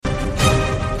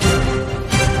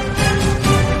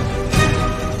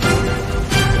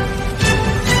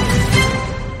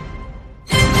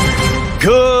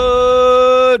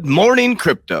morning,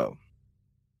 crypto.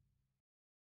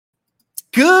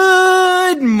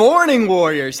 Good morning,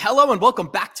 warriors. Hello, and welcome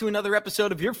back to another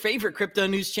episode of your favorite crypto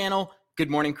news channel, Good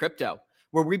Morning Crypto,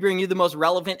 where we bring you the most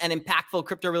relevant and impactful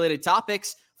crypto-related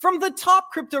topics from the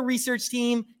top crypto research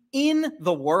team in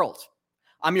the world.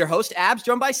 I'm your host, Abs,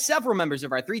 joined by several members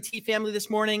of our 3T family this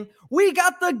morning. We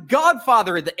got the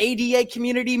godfather of the ADA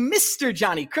community, Mr.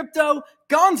 Johnny Crypto,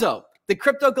 Gonzo, the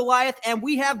Crypto Goliath, and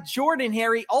we have Jordan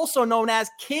Harry, also known as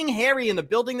King Harry, in the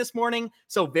building this morning.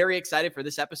 So very excited for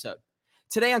this episode.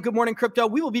 Today on Good Morning Crypto,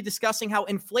 we will be discussing how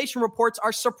inflation reports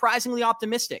are surprisingly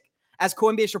optimistic. As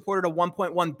Coinbase reported a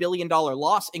 $1.1 billion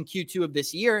loss in Q2 of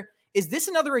this year, is this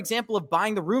another example of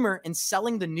buying the rumor and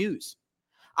selling the news?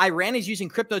 Iran is using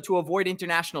crypto to avoid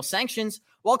international sanctions,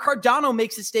 while Cardano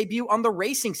makes its debut on the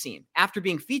racing scene after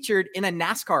being featured in a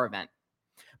NASCAR event.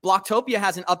 Blocktopia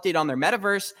has an update on their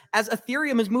metaverse as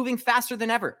Ethereum is moving faster than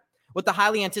ever. With the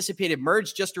highly anticipated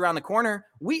merge just around the corner,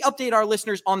 we update our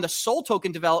listeners on the Sol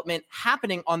token development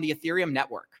happening on the Ethereum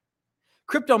network.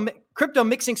 Crypto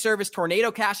mixing service Tornado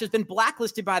Cash has been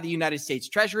blacklisted by the United States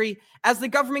Treasury as the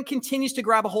government continues to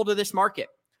grab a hold of this market.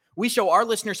 We show our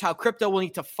listeners how crypto will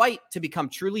need to fight to become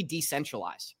truly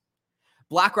decentralized.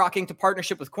 BlackRock inked a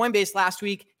partnership with Coinbase last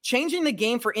week, changing the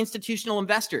game for institutional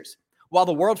investors. While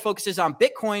the world focuses on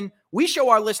Bitcoin, we show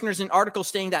our listeners an article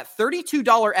stating that $32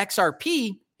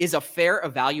 XRP is a fair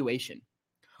evaluation.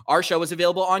 Our show is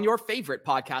available on your favorite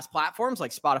podcast platforms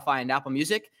like Spotify and Apple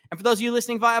Music. And for those of you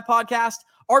listening via podcast,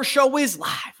 our show is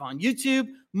live on YouTube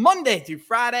Monday through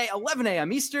Friday, 11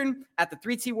 a.m. Eastern at the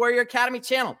 3T Warrior Academy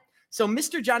channel. So,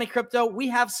 Mr. Johnny Crypto, we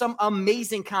have some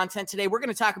amazing content today. We're going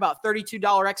to talk about $32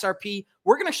 XRP.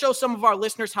 We're going to show some of our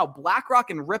listeners how BlackRock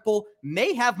and Ripple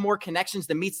may have more connections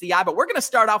than meets the eye. But we're going to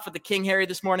start off with the King Harry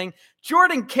this morning.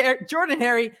 Jordan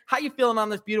Harry, how you feeling on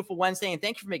this beautiful Wednesday? And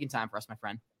thank you for making time for us, my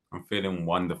friend. I'm feeling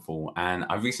wonderful. And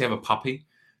I recently have a puppy.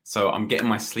 So I'm getting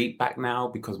my sleep back now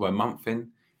because we're a month in.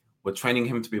 We're training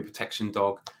him to be a protection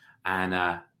dog. And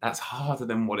that's harder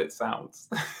than what it sounds.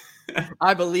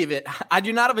 I believe it. I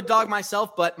do not have a dog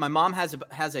myself, but my mom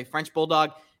has a French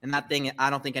bulldog, and that thing, I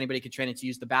don't think anybody could train it to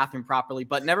use the bathroom properly,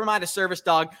 but never mind a service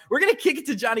dog. We're going to kick it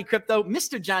to Johnny Crypto.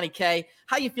 Mr. Johnny K,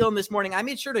 how you feeling this morning? I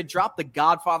made sure to drop the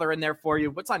Godfather in there for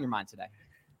you. What's on your mind today?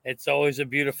 It's always a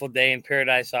beautiful day in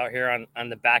paradise out here on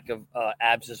the back of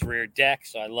Abs's rear deck,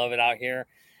 so I love it out here.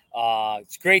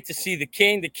 It's great to see the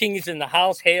king. The king is in the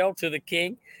house. Hail to the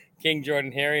king. King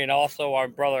Jordan Harry, and also our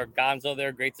brother Gonzo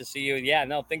there. Great to see you. Yeah,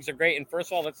 no, things are great. And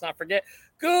first of all, let's not forget,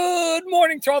 good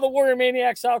morning to all the warrior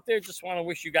maniacs out there. Just want to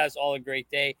wish you guys all a great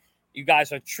day. You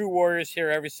guys are true warriors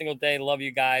here every single day. Love you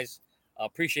guys.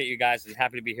 Appreciate you guys. And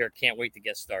happy to be here. Can't wait to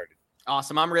get started.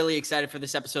 Awesome. I'm really excited for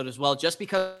this episode as well, just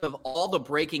because of all the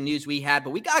breaking news we had. But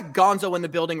we got Gonzo in the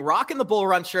building, rocking the bull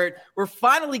run shirt. We're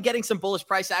finally getting some bullish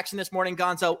price action this morning,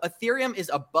 Gonzo. Ethereum is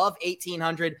above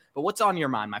 1,800. But what's on your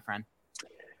mind, my friend?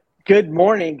 Good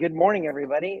morning. Good morning,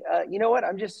 everybody. You know what?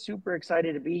 I'm just super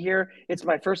excited to be here. It's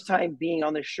my first time being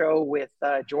on the show with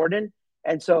Jordan.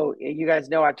 And so you guys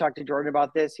know I've talked to Jordan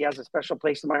about this. He has a special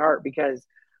place in my heart because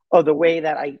of the way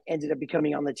that I ended up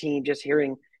becoming on the team, just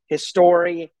hearing his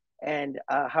story and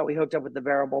how he hooked up with the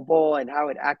Variable Bull and how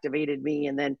it activated me.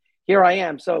 And then here I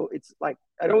am. So it's like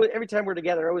every time we're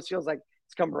together, it always feels like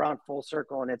it's come around full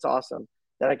circle, and it's awesome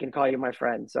that I can call you my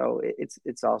friend. So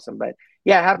it's awesome. But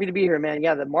yeah, happy to be here, man.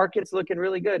 Yeah, the market's looking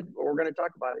really good. We're going to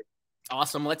talk about it.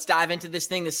 Awesome. Let's dive into this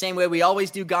thing the same way we always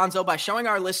do, Gonzo, by showing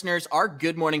our listeners our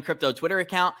Good Morning Crypto Twitter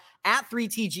account at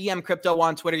 3TGM Crypto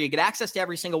on Twitter. You get access to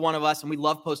every single one of us, and we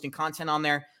love posting content on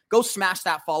there. Go smash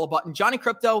that follow button. Johnny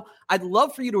Crypto, I'd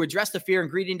love for you to address the fear and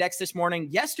greed index this morning.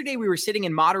 Yesterday, we were sitting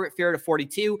in moderate fear at a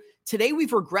 42. Today, we've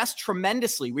regressed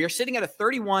tremendously. We are sitting at a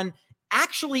 31,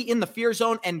 actually in the fear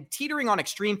zone and teetering on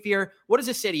extreme fear. What does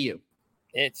this say to you?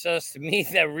 It says to me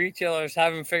that retailers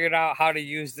haven't figured out how to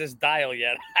use this dial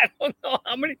yet. I don't know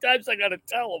how many times I got to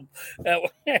tell them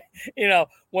that,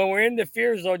 when we're in the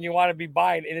fear zone, you want to be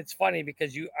buying. And it's funny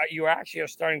because you actually are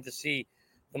starting to see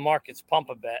the markets pump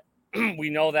a bit. We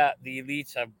know that the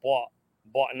elites have bought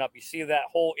up. You see that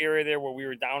whole area there where we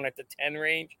were down at the 10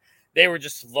 range? They were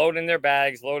just loading their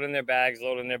bags.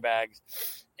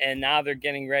 And now they're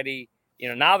getting ready.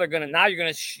 Now you're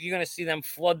going to see them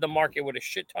flood the market with a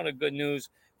shit ton of good news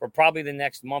for probably the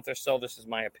next month or so. This is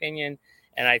my opinion.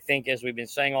 And I think, as we've been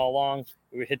saying all along,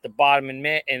 we would hit the bottom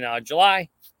in July.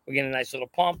 We get a nice little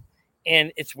pump.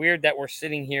 And it's weird that we're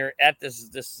sitting here at this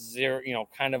zero,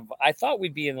 kind of, I thought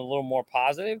we'd be in a little more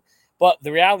positive. But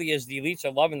the reality is the elites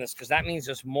are loving this because that means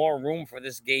there's more room for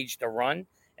this gauge to run.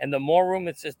 And the more room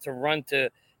it's to run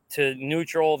to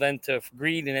neutral, then to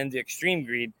greed, and then to extreme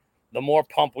greed, the more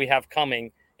pump we have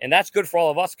coming. And that's good for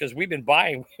all of us because we've been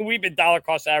buying, we've been dollar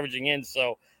cost averaging in.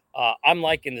 So I'm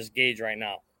liking this gauge right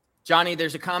now. Johnny,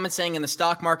 there's a comment saying in the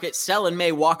stock market, sell in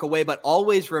May, walk away, but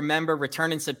always remember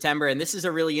return in September. And this is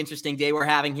a really interesting day we're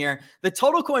having here. The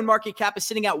total coin market cap is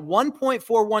sitting at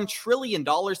 $1.41 trillion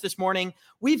this morning.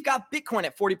 We've got Bitcoin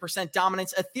at 40%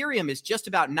 dominance. Ethereum is just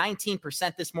about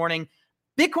 19% this morning.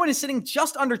 Bitcoin is sitting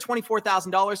just under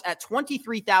 $24,000 at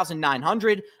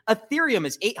 $23,900. Ethereum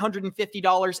is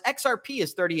 $850. XRP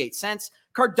is 38 cents.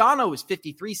 Cardano is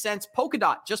 53 cents.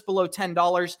 Polkadot just below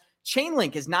 $10.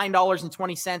 Chainlink is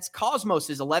 $9.20. Cosmos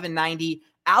is $11.90.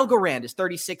 Algorand is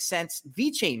 36 cents.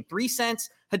 VeChain 3 cents.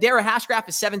 Hedera Hashgraph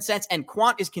is 7 cents. And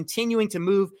Quant is continuing to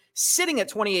move, sitting at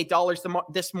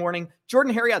 $28 this morning.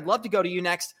 Jordan, Harry, I'd love to go to you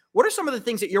next. What are some of the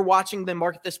things that you're watching the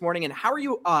market this morning, and how are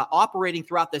you operating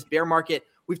throughout this bear market?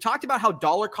 We've talked about how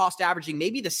dollar cost averaging may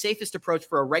be the safest approach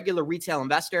for a regular retail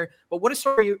investor, but what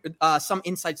are some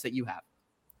insights that you have?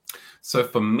 So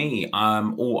for me,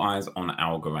 I'm all eyes on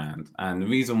Algorand. And the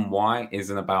reason why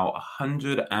is in about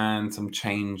 100 and some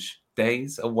change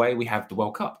days away, we have the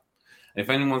World Cup. And if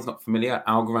anyone's not familiar,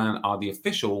 Algorand are the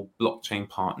official blockchain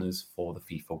partners for the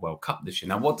FIFA World Cup this year.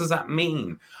 Now, what does that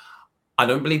mean? I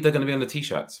don't believe they're going to be on the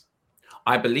t-shirts.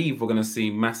 I believe we're going to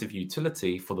see massive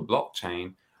utility for the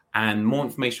blockchain, and more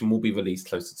information will be released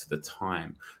closer to the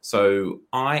time. So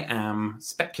I am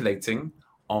speculating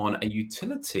on a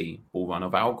utility bull run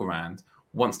of Algorand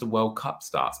once the World Cup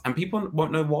starts. And people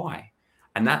won't know why.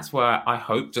 And that's where I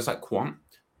hope, just like Quant,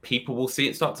 people will see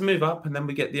it start to move up, and then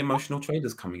we get the emotional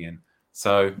traders coming in.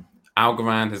 So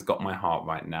Algorand has got my heart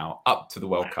right now, up to the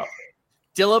World Cup.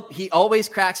 Dillip, he always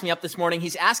cracks me up this morning.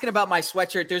 He's asking about my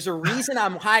sweatshirt. There's a reason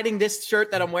I'm hiding this shirt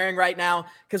that I'm wearing right now,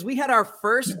 because we had our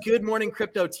first Good Morning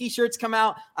Crypto t-shirts come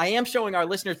out. I am showing our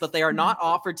listeners, but they are not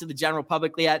offered to the general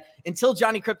public yet. Until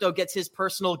Johnny Crypto gets his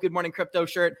personal Good Morning Crypto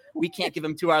shirt, we can't give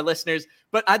them to our listeners.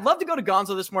 But I'd love to go to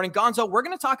Gonzo this morning. Gonzo, we're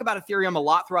going to talk about Ethereum a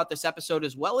lot throughout this episode,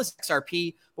 as well as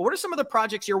XRP. But what are some of the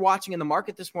projects you're watching in the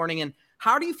market this morning, and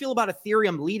how do you feel about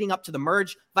Ethereum leading up to the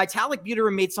merge? Vitalik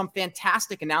Buterin made some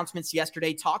fantastic announcements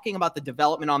yesterday talking about the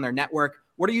development on their network.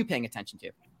 What are you paying attention to?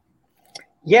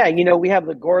 Yeah, we have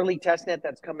the Goerli testnet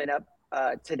that's coming up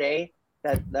today.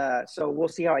 So we'll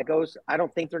see how it goes. I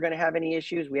don't think they're going to have any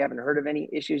issues. We haven't heard of any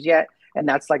issues yet. And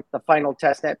that's like the final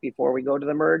testnet before we go to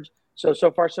the merge. So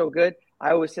far, so good. I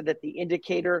always said that the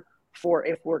indicator for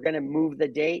if we're going to move the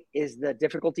date is the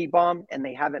difficulty bomb, and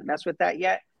they haven't messed with that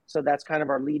yet. So that's kind of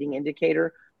our leading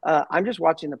indicator. I'm just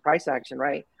watching the price action,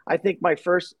 right? I think my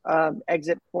first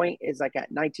exit point is like at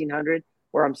 1900,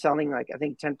 where I'm selling like, I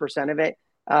think 10% of it.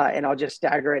 And I'll just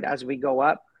stagger it as we go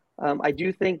up. I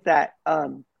do think that,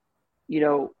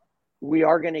 we're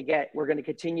going to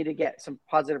continue to get some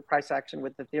positive price action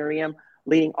with Ethereum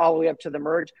leading all the way up to the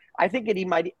merge. I think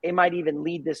it might even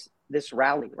lead this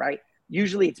rally, right?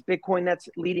 Usually it's Bitcoin that's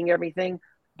leading everything,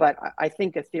 but I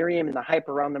think Ethereum and the hype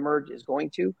around the merge is going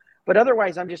to. But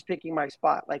otherwise, I'm just picking my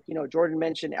spot. Like, Jordan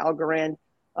mentioned Algorand,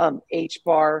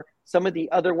 HBAR, some of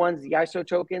the other ones, the ISO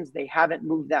tokens, they haven't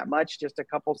moved that much, just a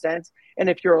couple cents. And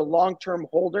if you're a long-term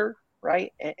holder,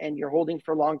 right, and you're holding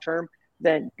for long-term,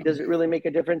 then does it really make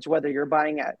a difference whether you're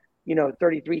buying at,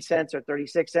 33 cents or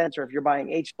 36 cents, or if you're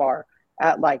buying HBAR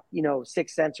at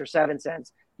 6 cents or 7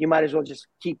 cents? You might as well just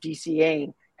keep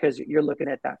DCAing because you're looking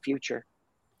at that future.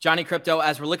 Johnny Crypto,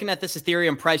 as we're looking at this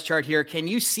Ethereum price chart here, can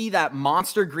you see that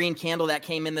monster green candle that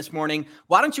came in this morning?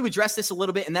 Why don't you address this a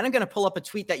little bit? And then I'm going to pull up a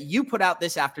tweet that you put out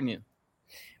this afternoon.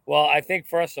 Well, I think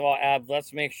first of all, Abs,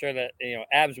 let's make sure that,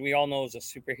 Abs, we all know is a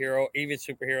superhero. Even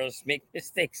superheroes make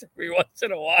mistakes every once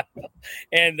in a while.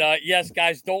 And yes,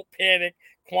 guys, don't panic.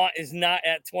 Quant is not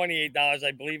at $28.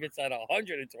 I believe it's at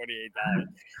 $128.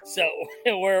 So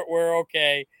we're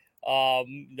okay.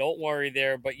 Don't worry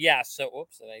there. But yeah, so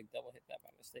whoops, I double hit that by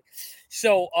mistake.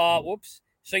 So whoops.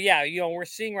 So yeah, we're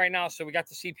seeing right now. So we got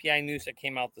the CPI news that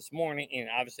came out this morning, and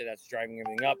obviously that's driving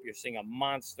everything up. You're seeing a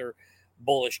monster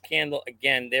bullish candle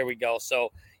again. There we go.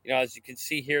 So as you can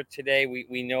see here today,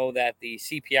 we know that the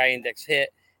CPI index hit,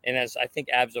 and as I think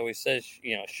Abs always says,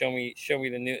 show me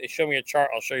the news, show me a chart,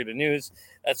 I'll show you the news.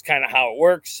 That's kind of how it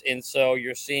works. And so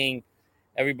you're seeing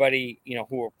everybody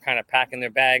who are kind of packing their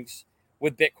bags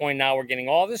with Bitcoin. Now we're getting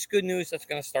all this good news that's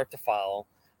going to start to follow.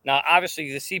 Now,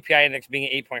 obviously, the CPI index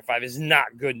being at 8.5 is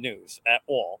not good news at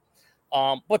all.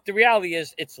 But the reality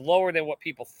is it's lower than what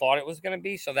people thought it was going to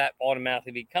be. So that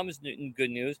automatically becomes good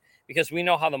news because we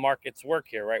know how the markets work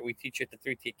here, right? We teach you at the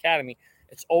 3T Academy.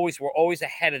 We're always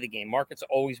ahead of the game. Markets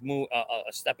always move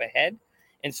a step ahead.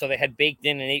 And so they had baked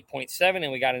in an 8.7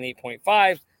 and we got an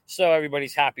 8.5. So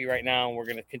everybody's happy right now. And we're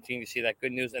going to continue to see that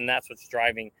good news. And that's what's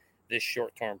driving this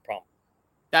short-term pump.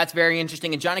 That's very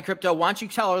interesting. And Johnny Crypto, why don't you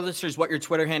tell our listeners what your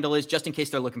Twitter handle is, just in case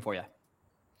they're looking for you?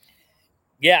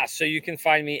 Yeah, so you can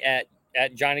find me at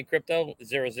Johnny Crypto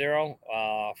 00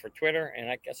 for Twitter,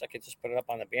 and I guess I could just put it up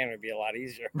on the banner. It'd be a lot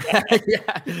easier.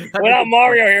 Without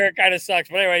Mario here, it kind of sucks.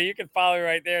 But anyway, you can follow me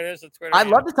right there. There's a Twitter. I'd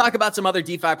love to talk about some other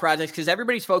DeFi projects because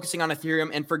everybody's focusing on Ethereum,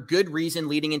 and for good reason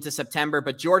leading into September.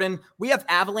 But Jordan, we have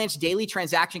Avalanche daily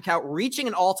transaction count reaching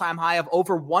an all-time high of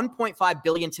over 1.5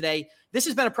 billion today. This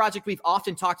has been a project we've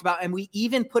often talked about, and we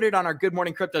even put it on our Good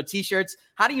Morning Crypto t-shirts.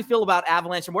 How do you feel about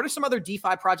Avalanche, and what are some other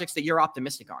DeFi projects that you're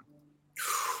optimistic on?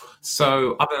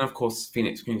 So other than, of course,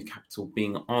 Phoenix Community Capital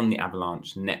being on the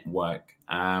Avalanche network,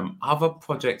 other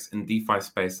projects in DeFi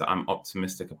space that I'm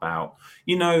optimistic about,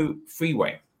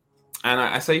 Freeway. And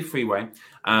I say Freeway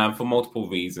for multiple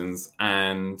reasons.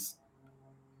 And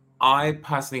I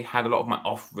personally had a lot of my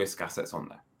off-risk assets on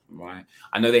there, right?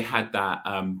 I know they had that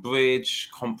bridge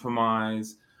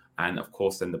compromise, and of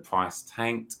course, then the price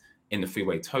tanked in the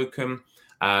Freeway token.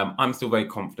 I'm still very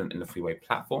confident in the Freeway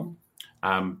platform.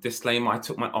 Disclaimer, I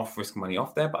took my off-risk money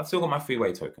off there, but I've still got my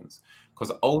Freeway tokens.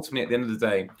 Because ultimately, at the end of the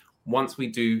day, once we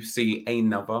do see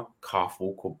another calf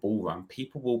walk or bull run,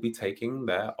 people will be taking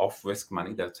their off-risk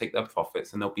money, they'll take their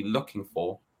profits, and they'll be looking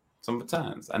for some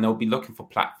returns. And they'll be looking for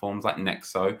platforms like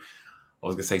Nexo, I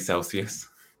was going to say Celsius,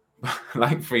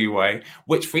 like Freeway,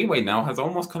 which Freeway now has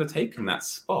almost kind of taken that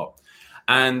spot.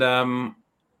 And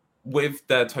with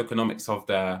the tokenomics of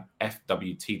their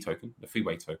FWT token, the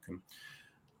Freeway token,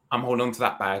 I'm holding on to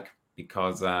that bag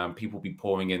because people will be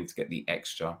pouring in to get the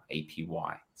extra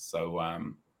APY.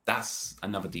 So that's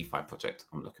another DeFi project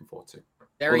I'm looking forward to.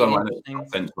 Very interesting.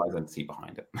 Centralized entity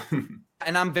behind it.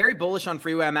 And I'm very bullish on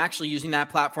Freeway. I'm actually using that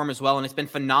platform as well, and it's been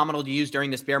phenomenal to use during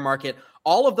this bear market.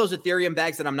 All of those Ethereum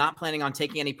bags that I'm not planning on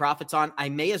taking any profits on, I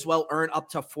may as well earn up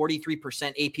to 43%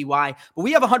 APY. But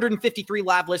we have 153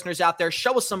 live listeners out there.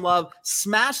 Show us some love.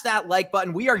 Smash that like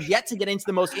button. We are yet to get into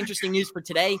the most interesting news for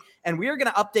today, and we are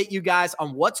going to update you guys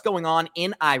on what's going on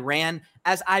in Iran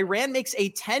as Iran makes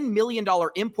a $10 million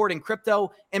import in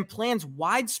crypto and plans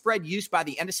widespread use by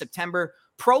the end of September.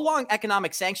 Prolonged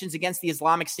economic sanctions against the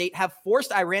Islamic State have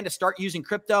forced Iran to start using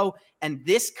crypto, and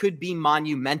this could be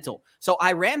monumental. So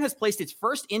Iran has placed its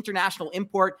first international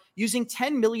import using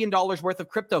 $10 million worth of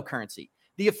cryptocurrency.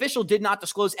 The official did not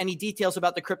disclose any details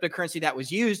about the cryptocurrency that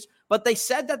was used, but they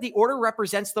said that the order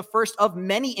represents the first of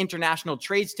many international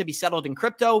trades to be settled in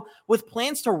crypto, with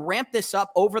plans to ramp this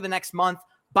up over the next month.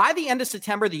 By the end of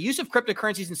September, the use of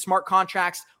cryptocurrencies and smart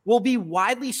contracts will be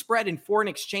widely spread in foreign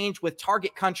exchange with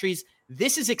target countries.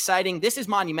 This is exciting. This is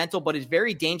monumental, but it's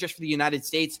very dangerous for the United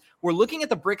States. We're looking at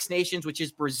the BRICS nations, which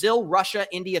is Brazil, Russia,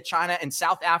 India, China, and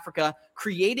South Africa,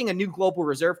 creating a new global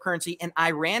reserve currency, and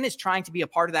Iran is trying to be a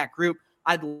part of that group.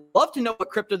 I'd love to know what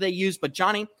crypto they use, but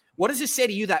Johnny, what does this say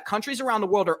to you that countries around the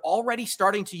world are already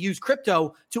starting to use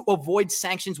crypto to avoid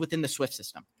sanctions within the SWIFT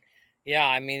system? Yeah,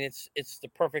 I mean, it's the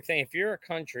perfect thing. If you're a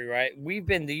country, right?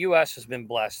 The U.S. has been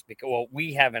blessed because, well,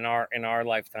 we have in our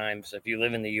lifetimes. If you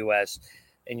live in the U.S.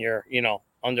 and you're,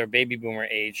 under baby boomer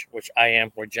age, which I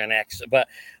am, we're Gen X. But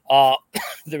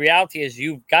the reality is,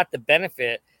 you've got the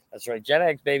benefit. That's right, Gen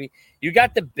X, baby. You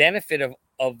got the benefit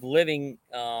of living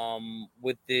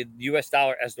with the U.S.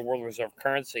 dollar as the world reserve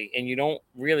currency, and you don't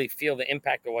really feel the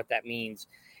impact of what that means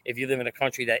if you live in a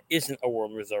country that isn't a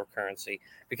world reserve currency.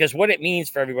 Because what it means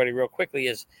for everybody real quickly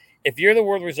is if you're the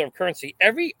world reserve currency,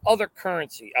 every other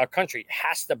country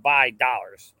has to buy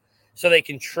dollars so they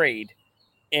can trade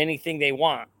anything they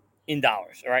want in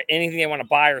dollars. All right. Anything they want to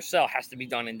buy or sell has to be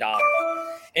done in dollars.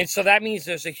 And so that means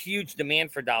there's a huge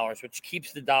demand for dollars, which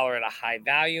keeps the dollar at a high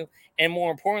value. And more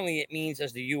importantly, it means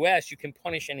as the U.S., you can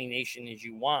punish any nation as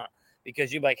you want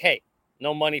because you're like, hey,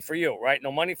 no money for you, right?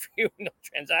 No money for you, no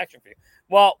transaction for you.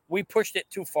 Well, we pushed it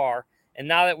too far. And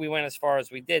now that we went as far as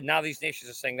we did, now these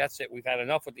nations are saying, that's it. We've had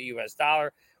enough with the U.S.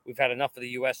 dollar. We've had enough of the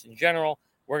U.S. in general.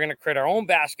 We're going to create our own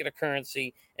basket of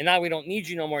currency. And now we don't need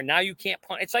you no more. Now you can't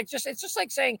punish. It's just like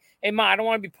saying, hey, Ma, I don't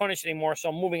want to be punished anymore, so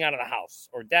I'm moving out of the house.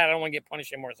 Or Dad, I don't want to get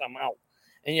punished anymore, so I'm out.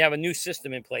 And you have a new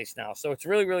system in place now. So it's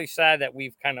really, really sad that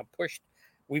we've kind of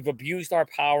we've abused our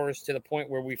powers to the point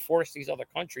where we force these other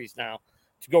countries now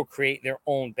to go create their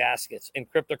own baskets. And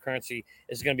cryptocurrency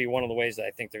is going to be one of the ways that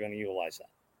I think they're going to utilize that.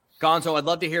 Gonzo, I'd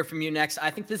love to hear from you next.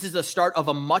 I think this is the start of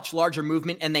a much larger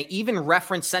movement, and they even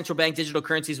reference central bank digital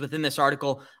currencies within this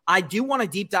article. I do want to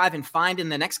deep dive and find in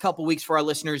the next couple weeks for our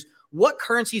listeners what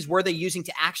currencies were they using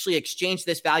to actually exchange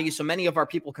this value so many of our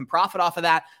people can profit off of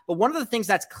that. But one of the things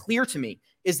that's clear to me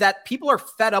is that people are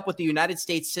fed up with the United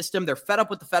States system. They're fed up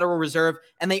with the Federal Reserve,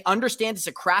 and they understand it's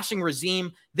a crashing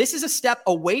regime. This is a step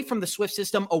away from the SWIFT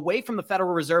system, away from the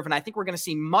Federal Reserve, and I think we're going to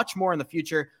see much more in the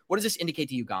future. What does this indicate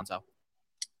to you, Gonzo?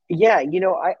 Yeah,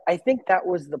 I think that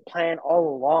was the plan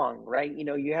all along, right?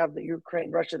 You have the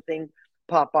Ukraine-Russia thing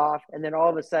pop off, and then all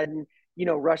of a sudden,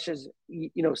 Russia's,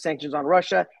 sanctions on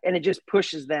Russia, and it just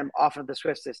pushes them off of the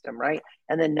SWIFT system, right?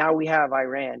 And then now we have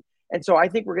Iran. And so I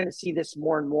think we're going to see this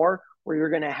more and more, where you're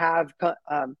going to have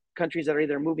countries that are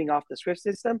either moving off the SWIFT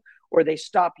system or they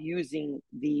stop using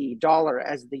the dollar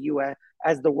as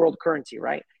the world currency,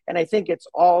 right? And I think it's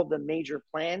all the major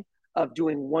plan of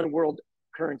doing one world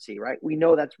currency, right? We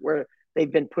know that's where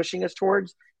they've been pushing us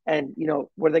towards, and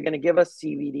where they're going to give us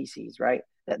CBDCs, right?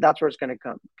 That's where it's going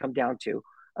to come down to.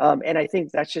 And I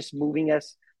think that's just moving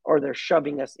us, or they're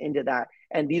shoving us into that.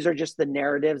 And these are just the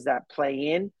narratives that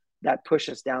play in that push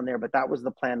us down there. But that was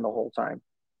the plan the whole time.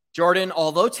 Jordan,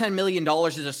 although $10 million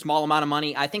is a small amount of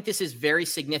money, I think this is very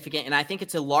significant, and I think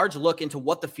it's a large look into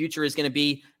what the future is going to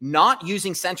be, not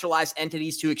using centralized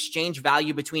entities to exchange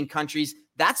value between countries.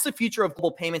 That's the future of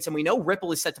global payments, and we know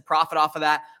Ripple is set to profit off of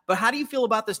that. But how do you feel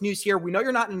about this news here? We know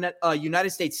you're not a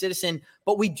United States citizen,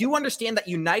 but we do understand that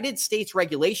United States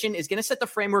regulation is going to set the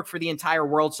framework for the entire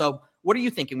world. So what are you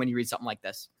thinking when you read something like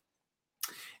this?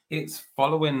 It's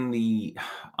following the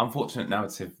unfortunate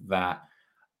narrative that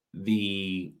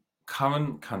the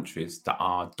current countries that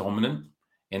are dominant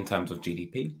in terms of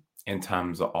GDP, in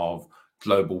terms of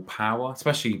global power,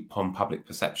 especially upon public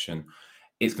perception,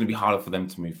 it's going to be harder for them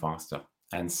to move faster.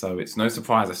 And so it's no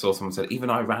surprise. I saw someone said even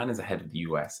Iran is ahead of the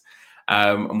US.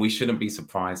 And we shouldn't be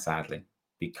surprised, sadly,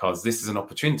 because this is an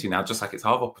opportunity now, just like it's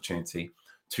our opportunity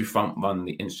to front run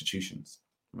the institutions,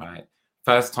 right?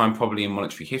 First time probably in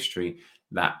monetary history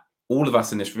that all of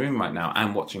us in this room right now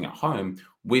and watching at home,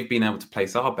 we've been able to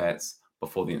place our bets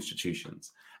before the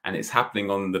institutions. And it's happening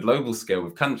on the global scale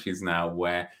with countries now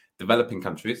where developing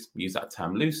countries, use that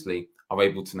term loosely, are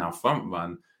able to now front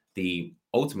run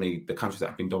ultimately the countries that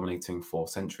have been dominating for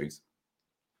centuries.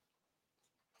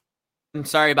 I'm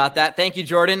sorry about that. Thank you,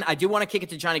 Jordan. I do want to kick it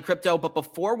to Johnny Crypto, but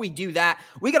before we do that,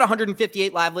 we got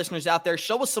 158 live listeners out there.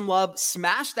 Show us some love.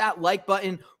 Smash that like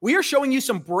button. We are showing you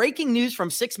some breaking news from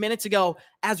 6 minutes ago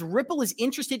as Ripple is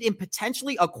interested in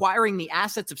potentially acquiring the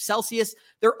assets of Celsius.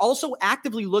 They're also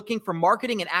actively looking for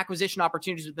marketing and acquisition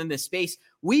opportunities within this space.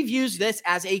 We've used this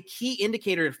as a key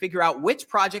indicator to figure out which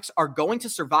projects are going to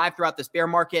survive throughout this bear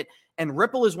market, and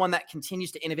Ripple is one that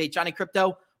continues to innovate. Johnny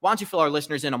Crypto, why don't you fill our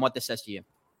listeners in on what this says to you?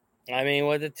 I mean,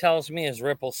 what it tells me is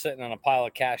Ripple sitting on a pile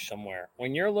of cash somewhere.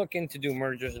 When you're looking to do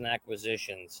mergers and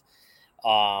acquisitions,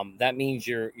 that means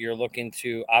you're looking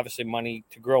to obviously money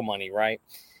to grow money, right?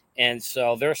 And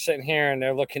so they're sitting here and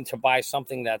they're looking to buy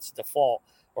something that's default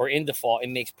or in default. It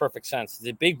makes perfect sense.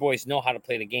 The big boys know how to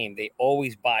play the game. They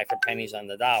always buy for pennies on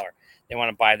the dollar. They want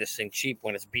to buy this thing cheap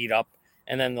when it's beat up,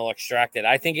 and then they'll extract it.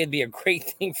 I think it'd be a great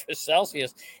thing for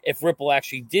Celsius if Ripple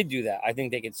actually did do that. I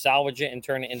think they could salvage it and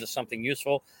turn it into something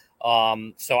useful.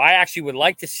 So I actually would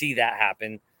like to see that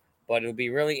happen, but it would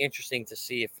be really interesting to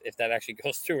see if that actually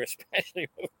goes through, especially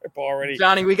with Ripple already.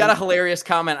 Johnny, we got a hilarious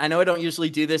comment. I know I don't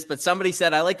usually do this, but somebody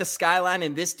said, I like the skyline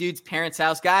in this dude's parents'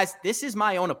 house. Guys, this is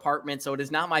my own apartment, so it is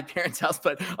not my parents' house,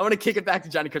 but I'm going to kick it back to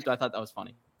Johnny Crypto. I thought that was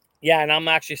funny. Yeah, and I'm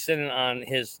actually sitting on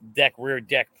his rear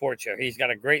deck porch here. He's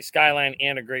got a great skyline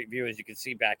and a great view, as you can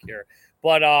see back here.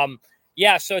 But,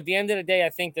 yeah, so at the end of the day, I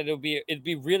think that it'd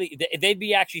be really, they'd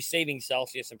be actually saving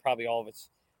Celsius and probably all of its,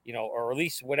 or at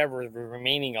least whatever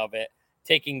remaining of it,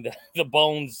 taking the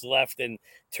bones left and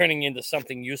turning into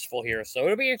something useful here. So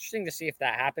it'll be interesting to see if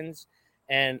that happens.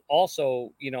 And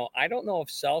also, I don't know if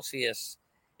Celsius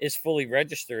is fully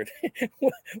registered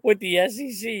with the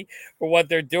SEC for what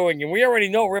they're doing. And we already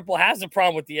know Ripple has a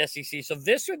problem with the SEC. So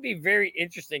this would be very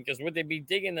interesting, because would they be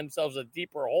digging themselves a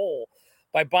deeper hole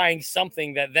by buying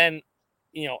something that then,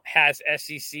 has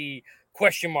SEC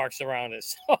question marks around it?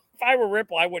 So if I were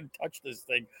Ripple, I wouldn't touch this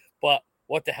thing. But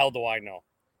what the hell do I know?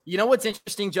 You know what's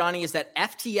interesting, Johnny, is that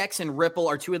FTX and Ripple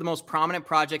are two of the most prominent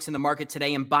projects in the market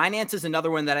today, and Binance is another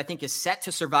one that I think is set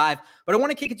to survive. But I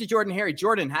want to kick it to Jordan Harry.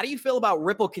 Jordan, how do you feel about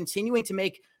Ripple continuing to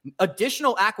make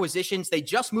additional acquisitions? They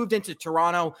just moved into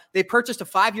Toronto. They purchased a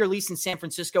 5-year lease in San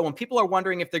Francisco. When people are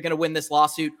wondering if they're going to win this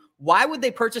lawsuit, why would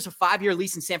they purchase a 5-year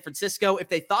lease in San Francisco if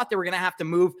they thought they were going to have to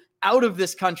move out of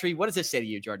this country? What does this say to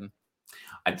you, Jordan?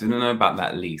 I didn't know about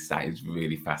that lease. That is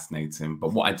really fascinating.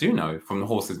 But what I do know from the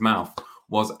horse's mouth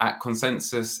was at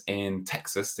Consensus in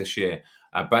Texas this year.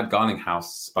 Brad Garlinghouse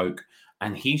spoke,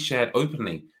 and he shared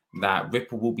openly that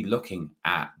Ripple will be looking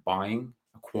at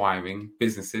acquiring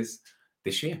businesses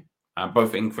this year,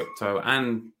 both in crypto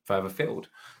and further field.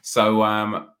 So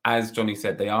as Johnny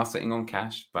said, they are sitting on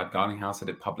cash. Brad Garlinghouse said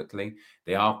it publicly.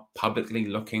 They are publicly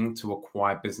looking to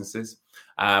acquire businesses,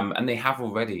 and they have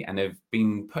already, and they've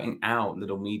been putting out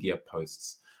little media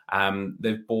posts.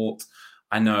 They've bought,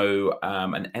 I know,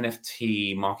 an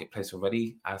NFT marketplace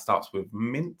already. Starts with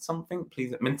Mint something,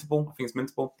 please. Mintable, I think it's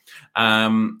Mintable.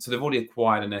 So they've already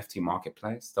acquired an NFT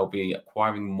marketplace. They'll be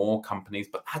acquiring more companies,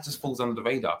 but that just falls under the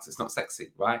radar because it's not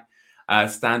sexy, right?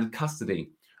 Standard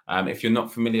Custody. If you're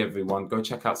not familiar, everyone, go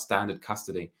check out Standard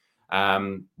Custody.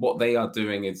 What they are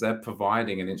doing is they're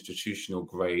providing an institutional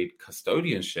grade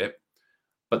custodianship,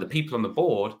 but the people on the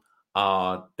board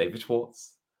are David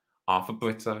Schwartz, Arthur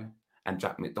Brito, and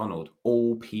Jack McDonald,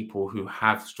 all people who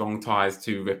have strong ties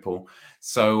to Ripple.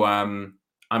 So I'm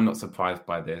not surprised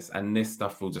by this. And this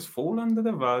stuff will just fall under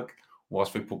the rug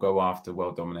whilst Ripple go after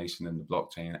world domination in the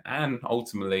blockchain and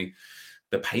ultimately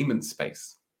the payment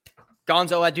space.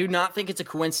 Gonzo, I do not think it's a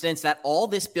coincidence that all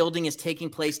this building is taking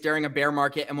place during a bear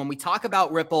market. And when we talk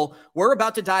about Ripple, we're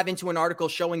about to dive into an article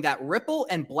showing that Ripple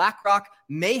and BlackRock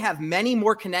may have many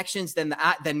more connections than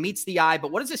meets the eye.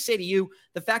 But what does this say to you?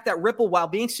 The fact that Ripple, while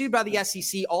being sued by the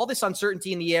SEC, all this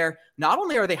uncertainty in the air, not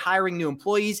only are they hiring new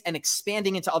employees and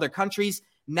expanding into other countries,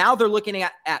 now they're looking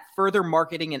at further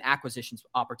marketing and acquisitions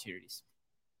opportunities.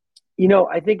 You know,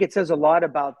 I think it says a lot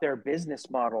about their business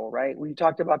model, right? We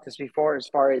talked about this before as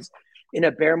far as in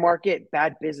a bear market,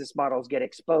 bad business models get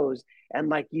exposed. And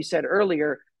like you said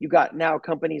earlier, you got now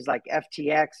companies like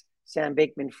FTX, Sam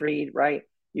Bankman-Fried, right?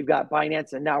 You've got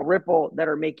Binance and now Ripple that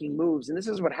are making moves. And this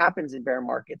is what happens in bear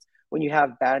markets when you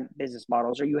have bad business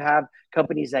models or you have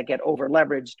companies that get over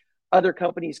leveraged. Other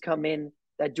companies come in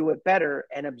that do it better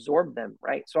and absorb them,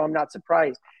 right? So I'm not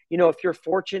surprised. You know, if you're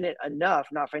fortunate enough,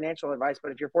 not financial advice,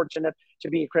 but if you're fortunate to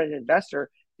be a accredited investor,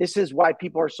 this is why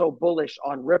people are so bullish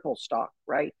on Ripple stock,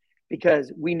 right?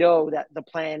 Because we know that the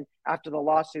plan after the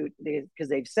lawsuit, because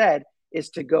they've said, is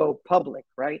to go public,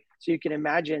 right? So you can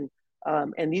imagine,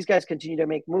 and these guys continue to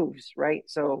make moves, right?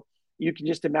 So you can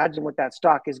just imagine what that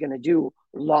stock is going to do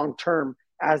long term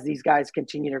as these guys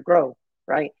continue to grow,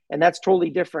 right? And that's totally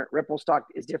different. Ripple stock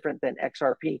is different than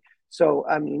XRP. So,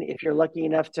 I mean, if you're lucky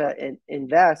enough to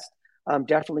invest,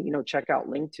 definitely, you know, check out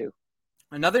Link2.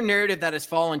 Another narrative that has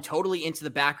fallen totally into the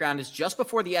background is just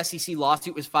before the SEC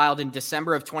lawsuit was filed in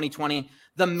December of 2020,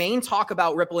 the main talk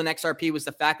about Ripple and XRP was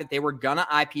the fact that they were going to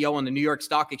IPO on the New York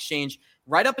Stock Exchange.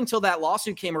 Right up until that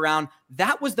lawsuit came around,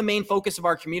 that was the main focus of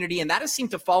our community, and that has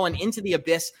seemed to fallen into the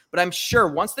abyss. But I'm sure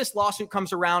once this lawsuit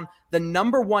comes around, the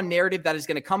number one narrative that is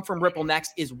going to come from Ripple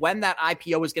next is when that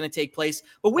IPO is going to take place.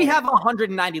 But we have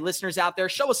 190 listeners out there.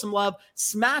 Show us some love.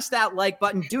 Smash that like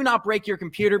button. Do not break your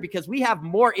computer because we have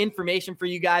more information for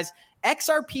you guys.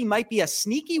 XRP might be a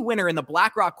sneaky winner in the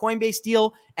BlackRock Coinbase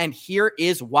deal, and here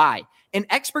is why. An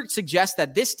expert suggests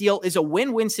that this deal is a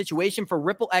win-win situation for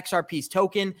Ripple XRP's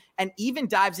token and even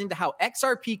dives into how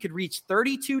XRP could reach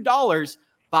 $32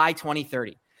 by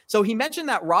 2030. So he mentioned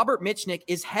that Robert Mitchnick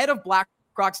is head of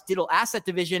BlackRock's digital asset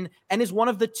division and is one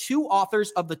of the two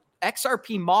authors of the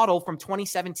XRP model from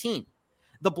 2017.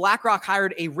 The BlackRock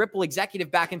hired a Ripple executive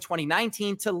back in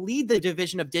 2019 to lead the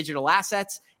division of digital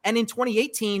assets, and in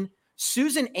 2018,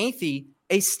 Susan Athey,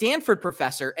 a Stanford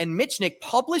professor, and Mitchnick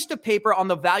published a paper on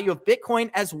the value of Bitcoin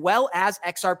as well as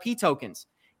XRP tokens.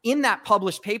 In that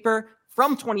published paper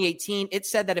from 2018, it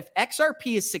said that if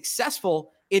XRP is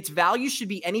successful, its value should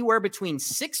be anywhere between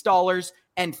 $6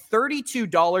 and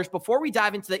 $32. Before we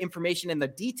dive into the information and the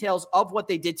details of what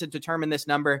they did to determine this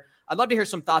number, I'd love to hear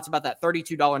some thoughts about that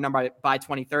 $32 number by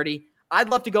 2030. I'd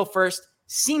love to go first.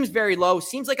 Seems very low.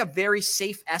 Seems like a very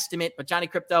safe estimate. But Johnny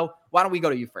Crypto, why don't we go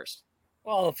to you first?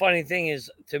 Well, the funny thing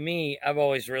is, to me, I've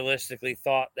always realistically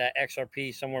thought that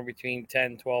XRP somewhere between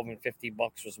 10, 12, and $50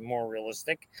 was more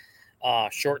realistic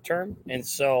short term. And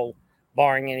so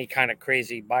barring any kind of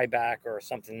crazy buyback or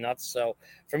something nuts. So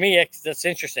for me, that's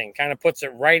interesting. Kind of puts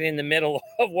it right in the middle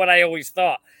of what I always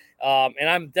thought. And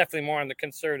I'm definitely more on the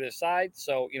conservative side.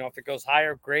 So, you know, if it goes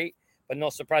higher, great, but no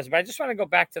surprise. But I just want to go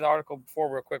back to the article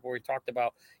before real quick where we talked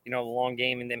about, you know, the long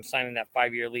game and them signing that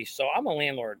 5-year lease. So I'm a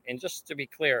landlord. And just to be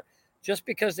clear, just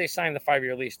because they signed the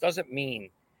 5-year lease doesn't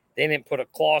mean they didn't put a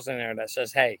clause in there that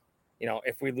says, hey, you know,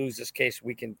 if we lose this case,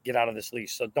 we can get out of this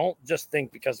lease. So don't just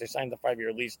think because they signed the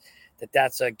 5-year lease that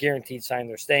that's a guaranteed sign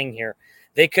they're staying here.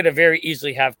 They could have very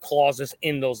easily have clauses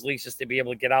in those leases to be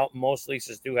able to get out. Most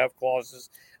leases do have clauses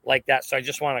like that. So I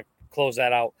just want to close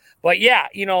that out. But yeah,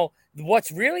 you know,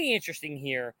 what's really interesting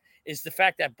here is the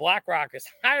fact that BlackRock is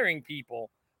hiring people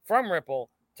from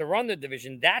Ripple to run the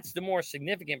division. That's the more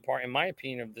significant part, in my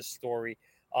opinion, of this story,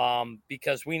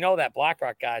 because we know that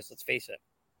BlackRock guys, let's face it,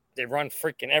 they run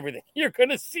freaking everything. You're going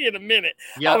to see in a minute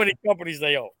how many companies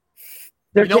they own.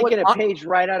 They're taking a page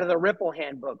right out of the Ripple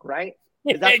handbook, right?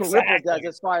 Because that's what Ripple does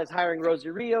as far as hiring Rosie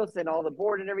Rios and all the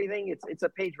board and everything. It's a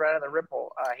page right out of the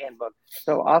Ripple handbook.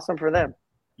 So awesome for them.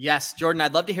 Yes, Jordan,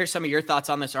 I'd love to hear some of your thoughts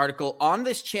on this article. On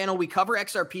this channel, we cover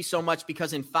XRP so much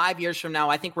because in 5 years from now,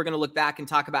 I think we're going to look back and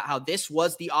talk about how this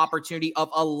was the opportunity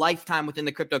of a lifetime within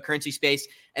the cryptocurrency space.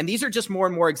 And these are just more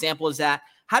and more examples of that.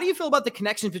 How do you feel about the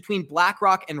connections between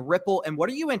BlackRock and Ripple? And what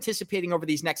are you anticipating over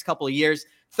these next couple of years?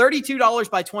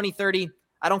 $32 by 2030.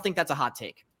 I don't think that's a hot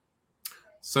take.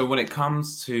 So when it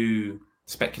comes to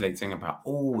speculating about,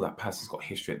 that person's got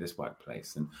history at this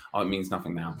workplace and it means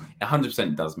nothing now,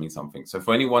 100% does mean something. So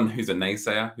for anyone who's a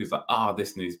naysayer, who's like,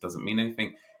 this news doesn't mean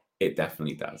anything, it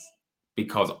definitely does.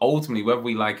 Because ultimately, whether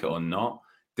we like it or not,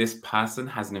 this person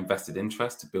has an invested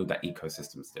interest to build that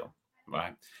ecosystem still,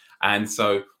 right? And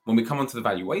so when we come onto the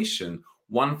valuation,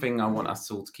 one thing I want us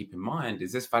all to keep in mind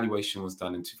is this valuation was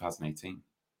done in 2018,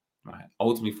 right?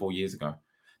 Ultimately 4 years ago.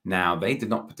 Now, they did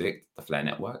not predict the Flare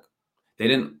network. They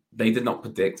did not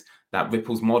predict that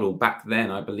Ripple's model. Back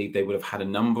then, I believe they would have had a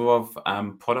number of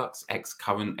products, X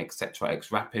Current, etc.,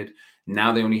 X Rapid.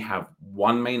 Now they only have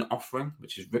one main offering,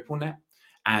 which is RippleNet.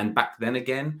 And back then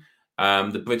again,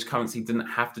 the bridge currency didn't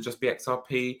have to just be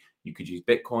XRP. You could use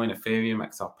Bitcoin, Ethereum,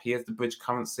 XRP as the bridge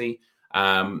currency.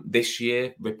 This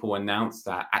year, Ripple announced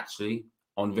that actually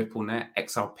on RippleNet,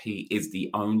 XRP is the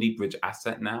only bridge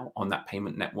asset now on that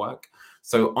payment network.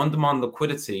 So on-demand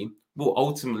liquidity will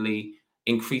ultimately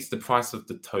increase the price of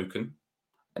the token.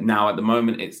 Now, at the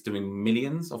moment, it's doing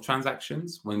millions of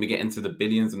transactions. When we get into the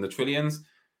billions and the trillions,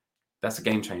 that's a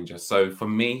game changer. So for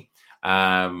me,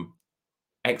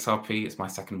 XRP is my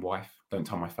second wife. Don't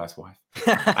tell my first wife.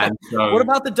 And so, what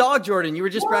about the dog, Jordan? You were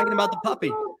just bragging about the puppy.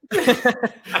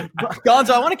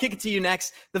 Gonzo, I want to kick it to you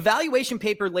next. The valuation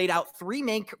paper laid out 3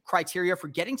 main criteria for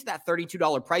getting to that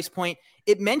 $32 price point.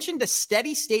 It mentioned a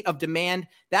steady state of demand.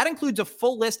 That includes a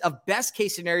full list of best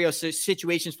case scenario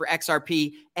situations for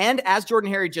XRP. And as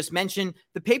Jordan Harry just mentioned,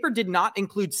 the paper did not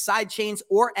include side chains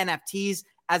or NFTs,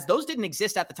 as those didn't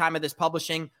exist at the time of this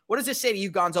publishing. What does this say to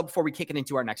you, Gonzo, before we kick it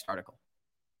into our next article?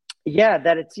 Yeah,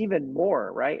 that it's even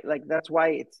more, right? Like that's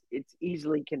why it's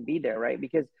easily can be there, right?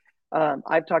 Because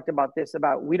I've talked about this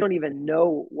about we don't even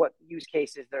know what use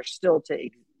cases they're still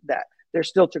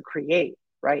to create,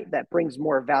 right? That brings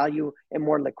more value and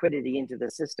more liquidity into the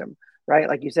system, right?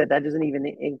 Like you said, that doesn't even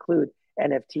include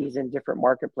NFTs in different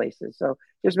marketplaces. So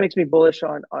just makes me bullish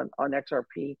on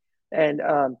XRP. And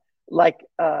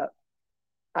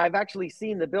I've actually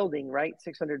seen the building, right?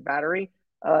 600 battery.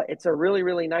 It's a really,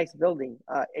 really nice building.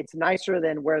 It's nicer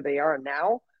than where they are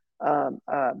now,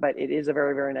 but it is a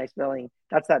very, very nice building.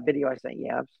 That's that video I sent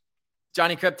you.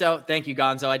 Johnny Crypto, thank you,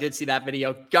 Gonzo. I did see that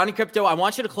video. Johnny Crypto, I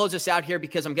want you to close this out here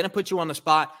because I'm going to put you on the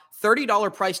spot.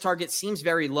 $30 price target seems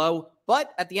very low,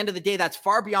 but at the end of the day, that's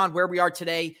far beyond where we are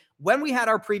today. When we had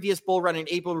our previous bull run in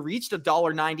April, we reached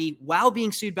 $1.90 while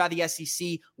being sued by the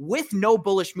SEC with no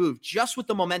bullish move, just with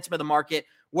the momentum of the market.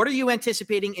 What are you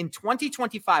anticipating in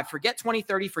 2025? Forget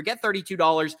 2030, forget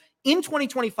 $32. In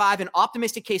 2025, an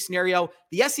optimistic case scenario,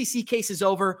 the SEC case is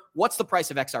over. What's the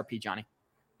price of XRP, Johnny?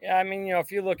 Yeah, I mean,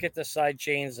 if you look at the side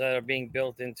chains that are being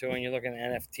built into, and you look at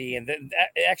NFT and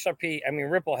XRP, I mean,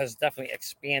 Ripple has definitely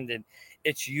expanded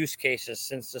its use cases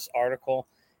since this article.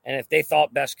 And if they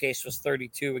thought best case was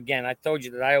 32, again, I told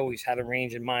you that I always had a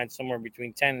range in mind somewhere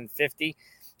between 10 and 50.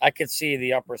 I could see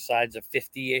the upper sides of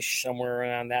 50-ish, somewhere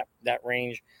around that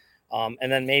range.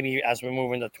 And then maybe as we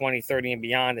move into 2030 and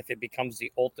beyond, if it becomes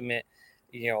the ultimate,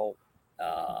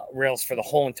 rails for the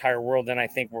whole entire world, then I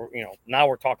think now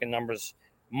we're talking numbers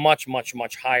much, much,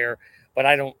 much higher. But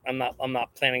I'm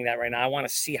not planning that right now. I want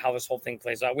to see how this whole thing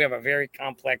plays out. We have a very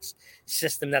complex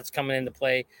system that's coming into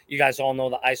play. You guys all know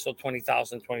the ISO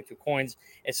 20,022 coins.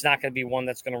 It's not going to be one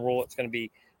that's going to rule. It's going to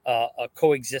be a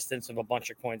coexistence of a bunch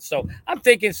of coins. So I'm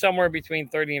thinking somewhere between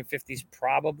 30 and 50 is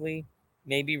probably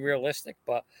maybe realistic,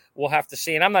 but we'll have to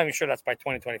see. And I'm not even sure that's by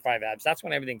 2025, Abs. That's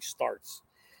when everything starts.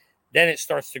 Then it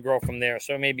starts to grow from there.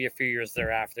 So maybe a few years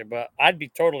thereafter. But I'd be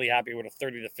totally happy with a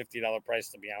 $30 to $50 price,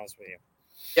 to be honest with you.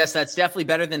 Yes, that's definitely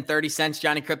better than 30 cents,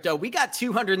 Johnny Crypto. We got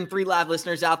 203 live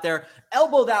listeners out there.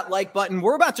 Elbow that like button.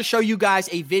 We're about to show you guys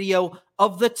a video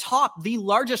of the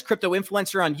largest crypto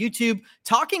influencer on YouTube,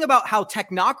 talking about how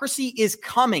technocracy is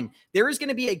coming. There is going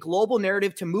to be a global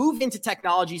narrative to move into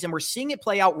technologies, and we're seeing it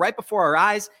play out right before our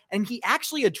eyes. And he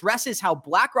actually addresses how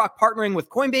BlackRock partnering with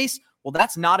Coinbase, well,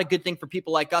 that's not a good thing for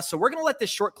people like us. So we're going to let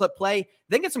this short clip play,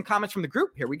 then get some comments from the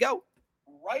group. Here we go.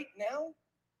 Right now,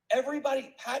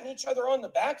 everybody patting each other on the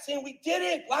back saying, we did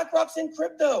it. BlackRock's in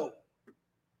crypto.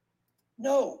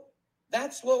 No,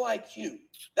 that's low IQ.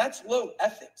 That's low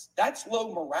ethics. That's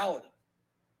low morality.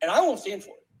 And I won't stand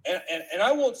for it. And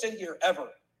I won't sit here ever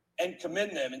and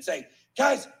commend them and say,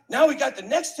 guys, now we got the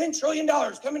next $10 trillion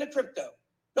coming to crypto.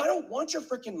 No, I don't want your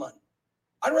freaking money.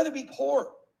 I'd rather be poor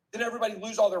than everybody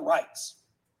lose all their rights.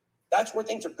 That's where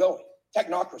things are going.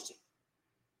 Technocracy.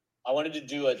 I wanted to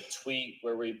do a tweet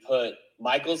where we put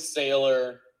Michael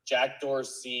Saylor, Jack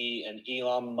Dorsey, and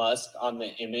Elon Musk on the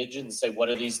image and say, what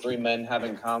do these three men have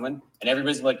in common? And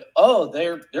everybody's like, oh,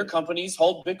 their companies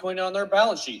hold Bitcoin on their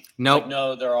balance sheet. Nope. Like,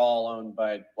 no, they're all owned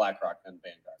by BlackRock and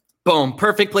Vanguard. Boom.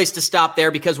 Perfect place to stop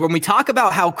there, because when we talk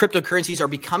about how cryptocurrencies are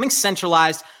becoming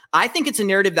centralized, I think it's a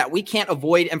narrative that we can't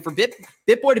avoid. And for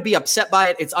BitBoy to be upset by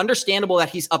it, it's understandable that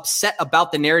he's upset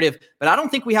about the narrative, but I don't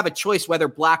think we have a choice whether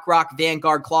BlackRock,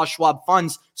 Vanguard, Klaus Schwab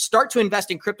funds start to invest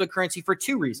in cryptocurrency for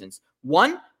two reasons.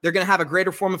 One, they're going to have a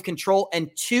greater form of control. And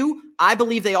two, I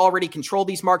believe they already control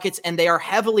these markets and they are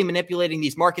heavily manipulating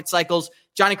these market cycles.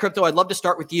 Johnny Crypto, I'd love to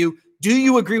start with you. Do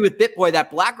you agree with BitBoy that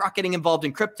BlackRock getting involved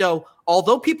in crypto,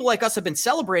 although people like us have been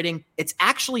celebrating, it's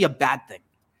actually a bad thing?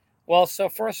 Well, so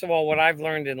first of all, what I've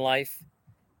learned in life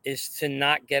is to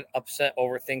not get upset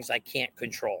over things I can't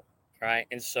control, right?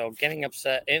 And so getting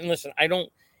upset, and listen, I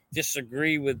don't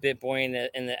disagree with BitBoy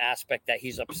in the aspect that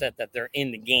he's upset that they're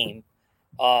in the game.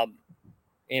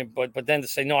 But then to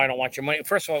say, no, I don't want your money.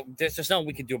 First of all, there's nothing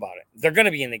we can do about it. They're going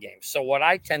to be in the game. So what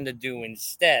I tend to do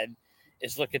instead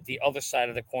is look at the other side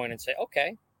of the coin and say,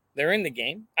 okay, they're in the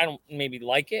game. I don't maybe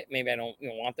like it. Maybe I don't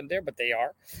want them there, but they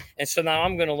are. And so now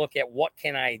I'm going to look at what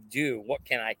can I do? What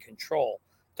can I control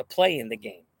to play in the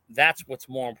game? That's what's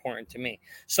more important to me.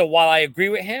 So while I agree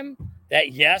with him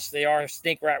that, yes, they are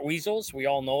snake, rat, weasels, we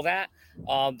all know that.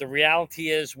 The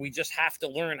reality is we just have to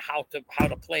learn how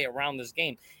to play around this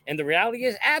game. And the reality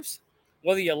is,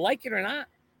 whether you like it or not,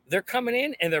 they're coming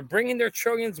in and they're bringing their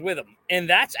trillions with them. And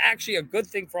that's actually a good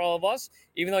thing for all of us.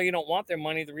 Even though you don't want their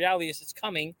money, the reality is it's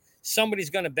coming. Somebody's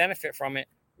going to benefit from it.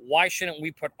 Why shouldn't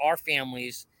we put our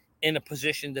families in a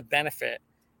position to benefit,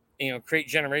 create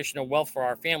generational wealth for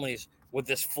our families with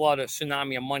this flood of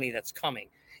tsunami of money that's coming?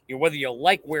 Whether you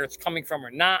like where it's coming from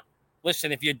or not,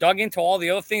 listen, if you dug into all the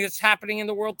other things that's happening in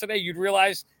the world today, you'd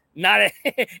realize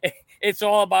it's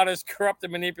all about as corrupt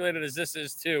and manipulated as this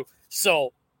is too.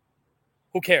 So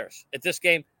who cares? At this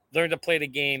game, learn to play the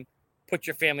game, put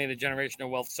your family into generational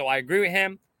wealth. So I agree with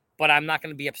him, but I'm not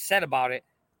going to be upset about it.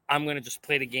 I'm going to just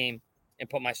play the game and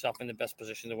put myself in the best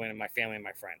position to win, and my family and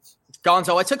my friends.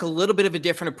 Gonzo, I took a little bit of a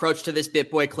different approach to this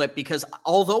BitBoy clip because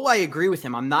although I agree with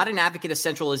him, I'm not an advocate of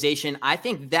centralization. I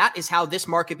think that is how this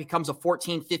market becomes a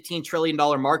 $14, $15 trillion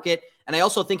market. And I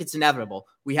also think it's inevitable.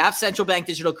 We have central bank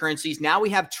digital currencies. Now we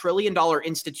have $1 trillion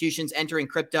institutions entering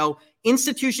crypto.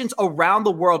 Institutions around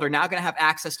the world are now going to have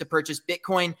access to purchase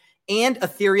Bitcoin and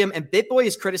Ethereum. And BitBoy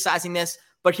is criticizing this.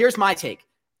 But here's my take.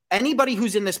 Anybody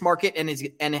who's in this market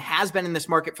and has been in this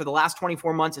market for the last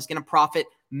 24 months is going to profit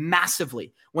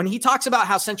massively. When he talks about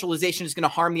how centralization is going to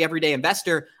harm the everyday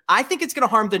investor, I think it's going to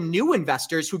harm the new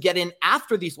investors who get in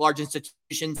after these large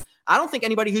institutions. I don't think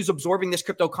anybody who's absorbing this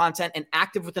crypto content and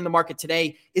active within the market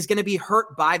today is going to be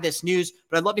hurt by this news.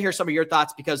 But I'd love to hear some of your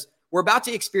thoughts because we're about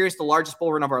to experience the largest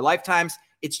bull run of our lifetimes.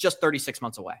 It's just 36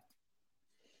 months away.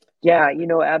 Yeah,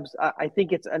 Abs, I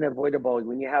think it's unavoidable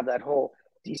when you have that whole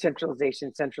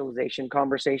decentralization, centralization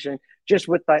conversation, just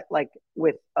with that,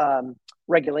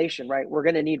 regulation, right? We're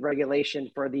going to need regulation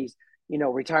for these,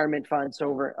 retirement funds,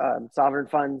 sovereign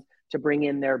funds to bring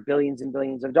in their billions and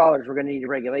billions of dollars. We're going to need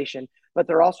regulation, but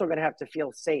they're also going to have to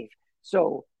feel safe.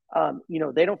 So,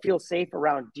 they don't feel safe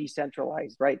around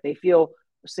decentralized, right? They feel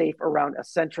safe around a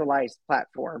centralized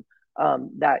platform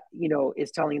that,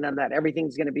 is telling them that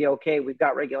everything's going to be okay. We've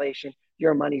got regulation.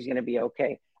 Your money's going to be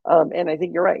okay. And I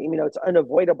think you're right. It's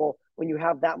unavoidable when you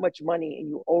have that much money and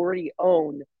you already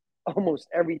own almost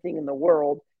everything in the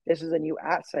world. This is a new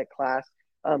asset class.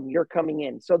 You're coming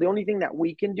in. So the only thing that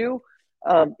we can do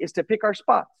is to pick our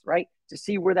spots, right? To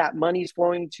see where that money's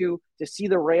flowing to see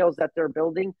the rails that they're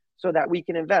building so that we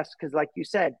can invest. Because like you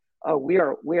said, we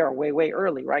are way, way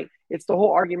early, right? It's the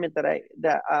whole argument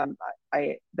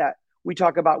that we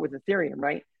talk about with Ethereum,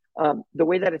 right? The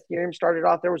way that Ethereum started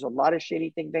off, there was a lot of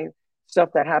shady stuff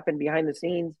that happened behind the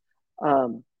scenes.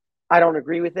 I don't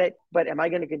agree with it, but am I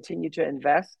going to continue to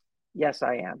invest? Yes,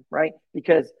 I am, right?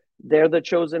 Because they're the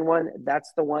chosen one.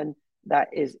 That's the one that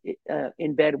is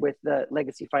in bed with the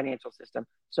legacy financial system.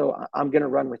 So I'm going to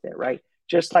run with it, right?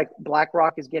 Just like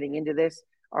BlackRock is getting into this,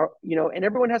 and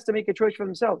everyone has to make a choice for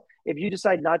themselves. If you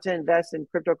decide not to invest in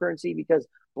cryptocurrency because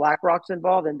BlackRock's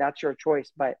involved, then that's your choice.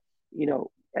 But,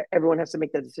 Everyone has to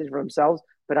make that decision for themselves,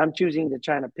 but I'm choosing to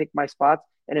try to pick my spots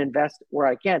and invest where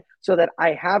I can so that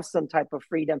I have some type of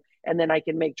freedom, and then I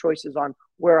can make choices on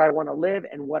where I want to live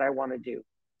and what I want to do.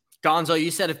 Gonzo, you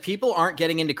said if people aren't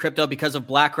getting into crypto because of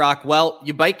BlackRock, well,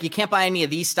 you can't buy any of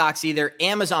these stocks either.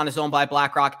 Amazon is owned by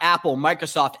BlackRock, Apple,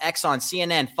 Microsoft, Exxon,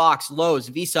 CNN, Fox, Lowe's,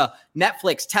 Visa,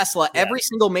 Netflix, Tesla, every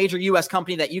single major U.S.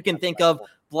 company that you can think of.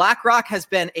 BlackRock has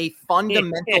been a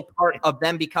fundamental part of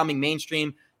them becoming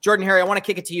mainstream. Jordan, Harry, I want to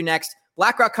kick it to you next.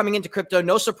 BlackRock coming into crypto,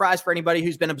 no surprise for anybody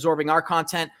who's been absorbing our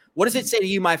content. What does it say to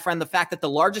you, my friend, the fact that the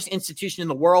largest institution in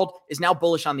the world is now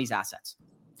bullish on these assets?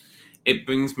 It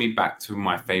brings me back to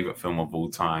my favorite film of all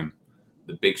time,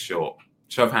 The Big Short.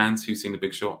 Show of hands, who's seen The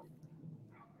Big Short?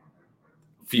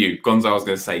 For you, Gonzo, I was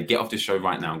going to say, get off this show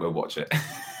right now and go watch it.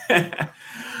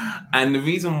 And the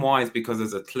reason why is because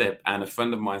there's a clip, and a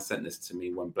friend of mine sent this to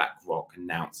me when BlackRock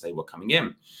announced they were coming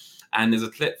in. And there's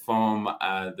a clip from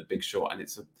The Big Short, and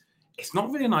it's not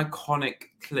really an iconic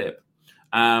clip,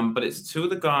 but it's two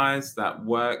of the guys that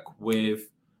work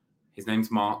with, his name's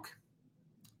Mark.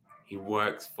 He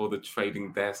works for the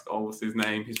trading desk. Oh, what's his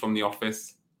name? He's from The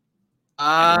Office.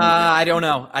 I don't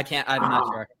know. I'm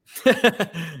not sure.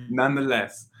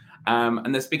 Nonetheless,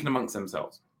 and they're speaking amongst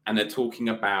themselves, and they're talking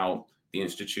about the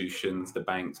institutions, the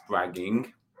banks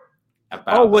bragging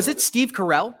about. Oh, was it Steve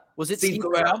Carell? Was it Steve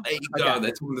Carell? There you go.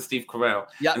 They're talking to Steve Carell.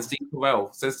 Yeah. And Steve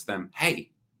Carell says to them,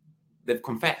 hey, they've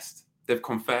confessed. They've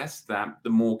confessed that the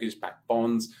mortgage-backed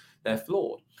bonds, they're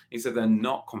flawed. He said they're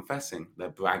not confessing, they're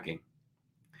bragging.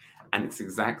 And it's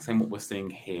exact same what we're seeing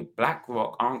here.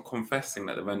 BlackRock aren't confessing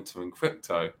that they're entering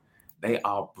crypto. They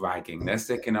are bragging. They're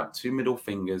sticking up two middle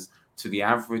fingers to the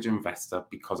average investor,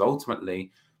 because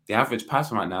ultimately the average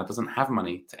person right now doesn't have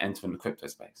money to enter in the crypto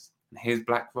space. And here's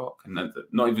BlackRock, and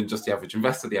not even just the average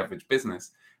investor, the average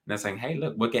business. And they're saying, hey,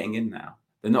 look, we're getting in now.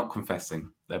 They're not confessing.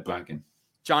 They're bragging.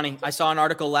 Johnny, I saw an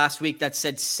article last week that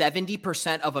said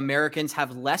 70% of Americans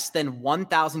have less than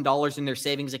 $1,000 in their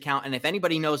savings account. And if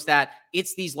anybody knows that,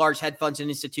 it's these large hedge funds and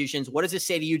institutions. What does this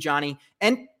say to you, Johnny?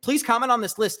 And please comment on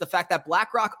this list, the fact that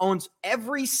BlackRock owns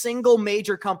every single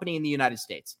major company in the United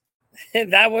States.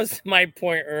 That was my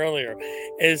point earlier,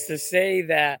 is to say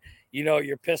that,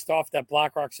 you're pissed off that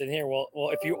BlackRock's in here. Well,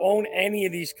 if you own any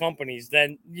of these companies,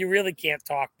 then you really can't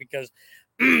talk, because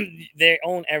they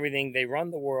own everything. They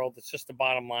run the world. It's just the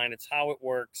bottom line. It's how it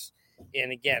works.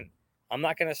 And again, I'm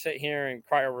not going to sit here and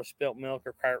cry over spilt milk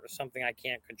or cry over something I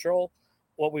can't control.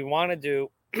 What we want to do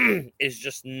is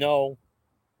just know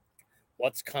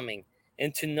what's coming,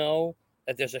 and to know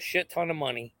that there's a shit ton of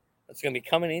money that's going to be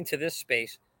coming into this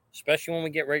space, especially when we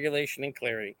get regulation and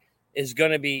clarity, is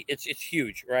going to be, it's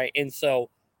huge, right? And so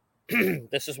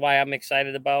this is why I'm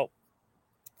excited about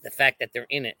the fact that they're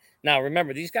in it. Now,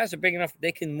 remember, these guys are big enough,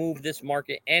 they can move this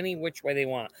market any which way they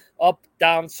want, up,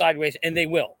 down, sideways, and they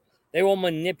will. They will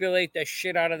manipulate the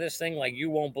shit out of this thing like you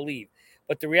won't believe.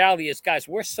 But the reality is, guys,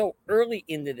 we're so early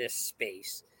into this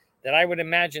space that I would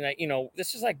imagine that,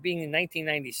 this is like being in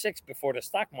 1996 before the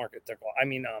stock market took off. I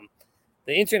mean,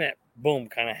 the internet boom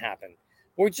kind of happened.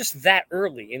 We're just that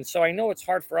early. And so I know it's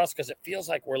hard for us because it feels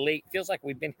like we're late. It feels like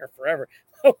we've been here forever.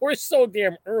 We're so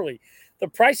damn early. The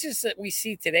prices that we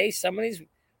see today, some of these,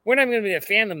 we're not going to be a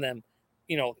fan of them,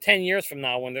 10 years from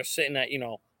now when they're sitting at,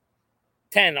 $10,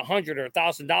 $100, or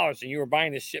 $1,000, and you were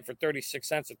buying this shit for 36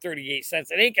 cents or 38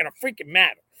 cents. It ain't going to freaking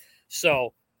matter.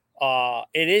 So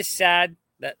it is sad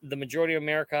that the majority of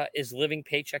America is living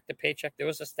paycheck to paycheck. There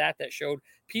was a stat that showed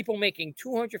people making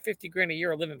 $250,000 a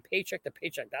year are living paycheck to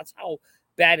paycheck. That's how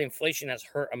bad inflation has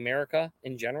hurt America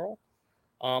in general.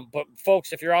 But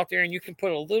folks, if you're out there and you can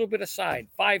put a little bit aside,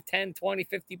 5, 10, 20,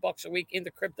 50 bucks a week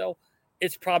into crypto,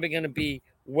 it's probably going to be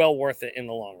well worth it in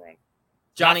the long run.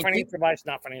 Johnny,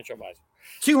 not financial advice.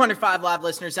 205 live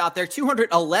listeners out there,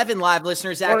 211 live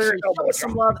listeners actually. Show us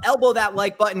some love, elbow that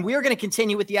like button. We're going to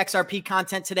continue with the XRP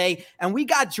content today, and we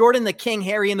got Jordan the King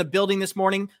Harry in the building this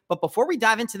morning. But before we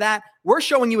dive into that, we're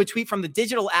showing you a tweet from the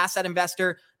Digital Asset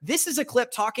Investor. This is a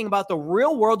clip talking about the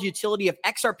real world utility of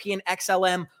XRP and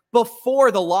XLM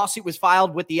before the lawsuit was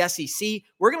filed with the SEC.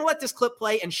 We're going to let this clip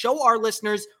play and show our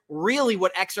listeners really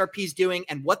what XRP is doing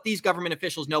and what these government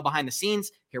officials know behind the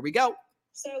scenes. Here we go.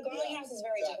 So Garlinghouse is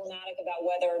very diplomatic about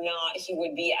whether or not he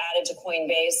would be added to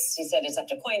Coinbase. He said it's up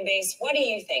to Coinbase. What do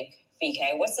you think,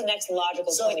 BK? What's the next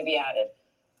logical coin to be added?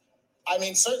 I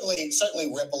mean, certainly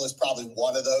Ripple is probably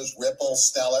one of those. Ripple,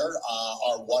 Stellar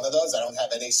are one of those. I don't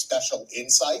have any special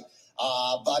insight.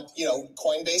 But,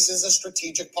 Coinbase is a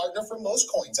strategic partner for most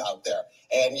coins out there.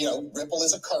 And, Ripple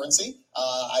is a currency.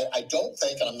 I don't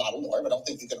think, and I'm not a lawyer, but I don't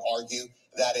think you can argue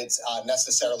that it's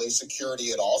necessarily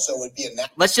security at all. So it would be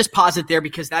Let's just pause it there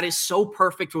because that is so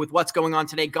perfect with what's going on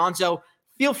today. Gonzo,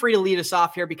 feel free to lead us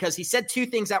off here because he said two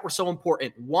things that were so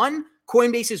important. One,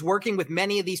 Coinbase is working with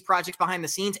many of these projects behind the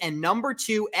scenes. And number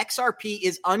two, XRP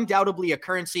is undoubtedly a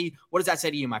currency. What does that say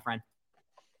to you, my friend?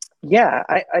 Yeah,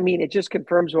 I mean, it just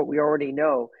confirms what we already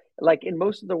know. Like in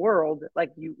most of the world,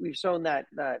 like we've shown that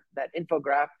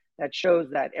infograph that shows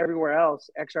that everywhere else,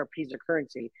 XRP is a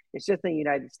currency. It's just in the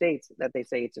United States that they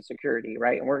say it's a security,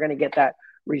 right? And we're going to get that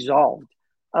resolved.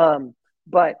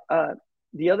 But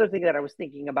the other thing that I was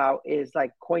thinking about is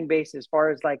like Coinbase, as far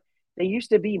as like they used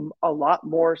to be a lot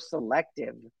more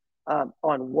selective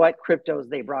on what cryptos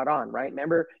they brought on, right?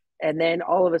 Remember? And then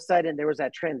all of a sudden there was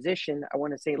that transition, I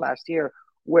want to say last year,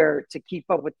 where to keep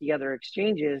up with the other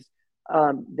exchanges,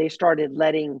 they started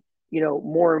letting,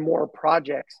 more and more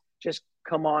projects just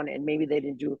come on, and maybe they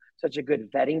didn't do such a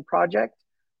good vetting project.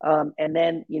 And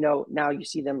then, now you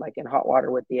see them like in hot water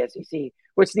with the SEC,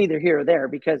 which neither here or there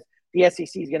because the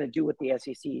SEC is going to do what the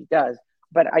SEC does.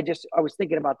 But I was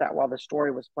thinking about that while the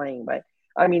story was playing. But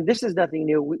I mean, this is nothing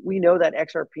new. We know that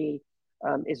XRP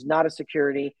is not a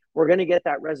security. We're going to get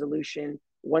that resolution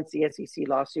once the SEC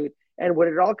lawsuit. And what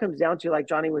it all comes down to, like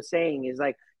Johnny was saying, is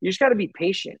like, you just got to be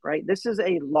patient, right? This is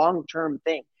a long-term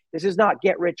thing. This is not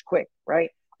get rich quick, right?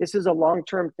 This is a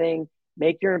long-term thing.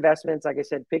 Make your investments. Like I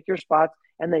said, pick your spots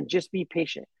and then just be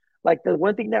patient. Like the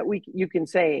one thing that you can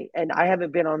say, and I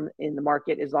haven't been in the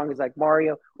market as long as like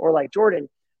Mario or like Jordan,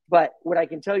 but what I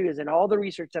can tell you is in all the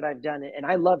research that I've done, and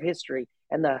I love history,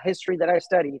 and the history that I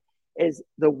study is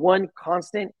the one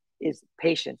constant is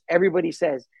patience. Everybody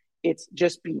says it's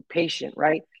just be patient,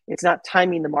 right? It's not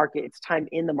timing the market, it's time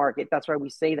in the market. That's why we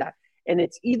say that. And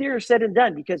it's easier said and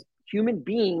done because human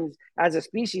beings as a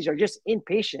species are just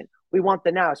impatient. We want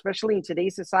the now, especially in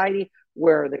today's society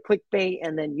where the clickbait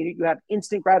and then you have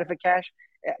instant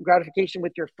gratification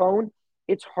with your phone.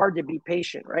 It's hard to be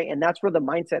patient, right? And that's where the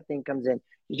mindset thing comes in.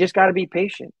 You just got to be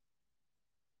patient.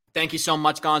 Thank you so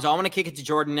much, Gonzo. I want to kick it to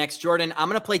Jordan next. Jordan, I'm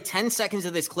going to play 10 seconds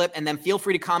of this clip and then feel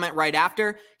free to comment right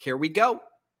after. Here we go.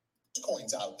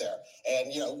 Coins out there.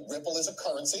 And, Ripple is a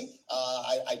currency.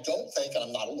 I don't think, and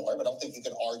I'm not a lawyer, but I don't think you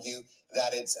can argue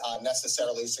that it's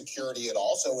necessarily security at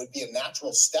all. So it would be a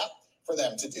natural step for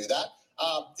them to do that.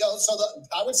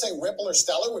 I would say Ripple or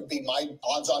Stellar would be my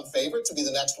odds-on favorite to be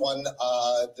the next one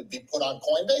to be put on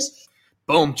Coinbase.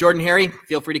 Boom. Jordan, Harry,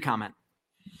 feel free to comment.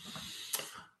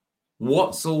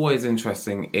 What's always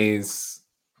interesting is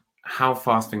how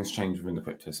fast things change within the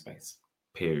crypto space,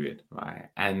 period, right?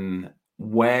 And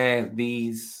where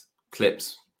these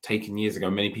clips taken years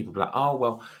ago, many people were like, oh,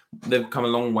 well, they've come a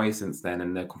long way since then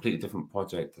and they're a completely different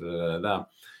project.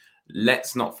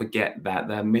 Let's not forget that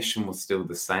their mission was still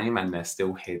the same and they're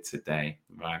still here today,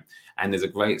 right? And there's a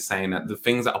great saying that the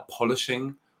things that are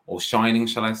polishing or shining,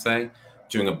 shall I say,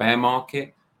 during a bear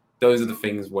market, those are the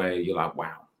things where you're like,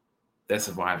 wow, they're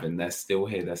surviving, they're still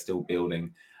here, they're still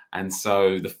building. And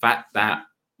so the fact that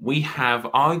we have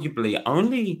arguably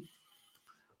only,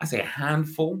 I say, a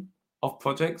handful of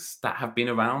projects that have been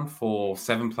around for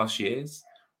 7+ years,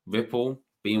 Ripple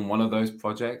being one of those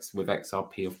projects, with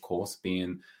XRP, of course,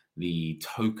 being the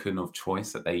token of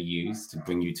choice that they use to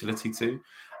bring utility to,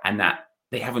 and that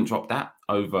they haven't dropped that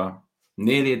over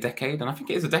nearly a decade. And I think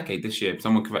it is a decade this year.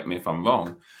 Someone correct me if I'm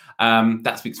wrong.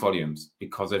 That speaks volumes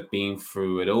because they've been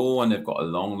through it all and they've got a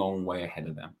long, long way ahead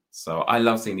of them. So I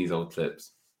love seeing these old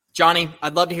clips. Johnny,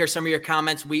 I'd love to hear some of your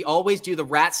comments. We always do the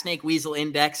rat, snake, weasel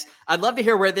index. I'd love to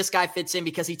hear where this guy fits in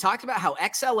because he talked about how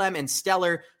XLM and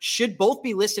Stellar should both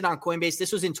be listed on Coinbase.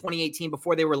 This was in 2018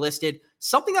 before they were listed.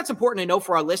 Something that's important to know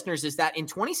for our listeners is that in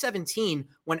 2017,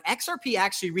 when XRP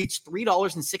actually reached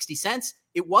 $3.60,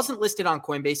 it wasn't listed on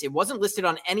Coinbase. It wasn't listed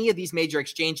on any of these major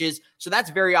exchanges. So that's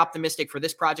very optimistic for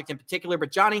this project in particular.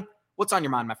 But Johnny, what's on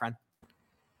your mind, my friend?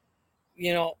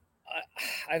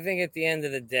 I think at the end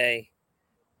of the day,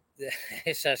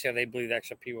 especially how they believe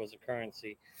XRP was a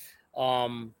currency.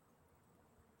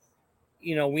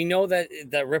 We know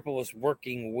that Ripple was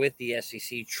working with the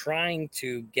SEC trying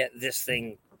to get this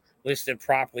thing listed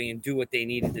properly and do what they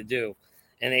needed to do.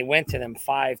 And they went to them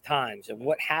 5 times. And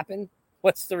what happened?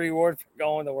 What's the reward for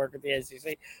going to work with the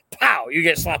SEC? Pow! You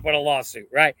get slapped with a lawsuit,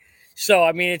 right? So,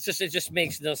 I mean, it just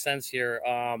makes no sense here.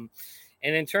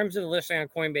 And in terms of the listing on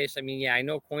Coinbase, I mean, yeah, I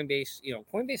know Coinbase,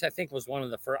 Coinbase, I think was one of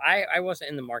the first. I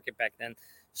wasn't in the market back then.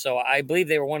 So I believe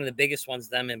they were one of the biggest ones,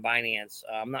 them and Binance.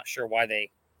 I'm not sure why they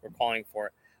were calling for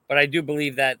it. But I do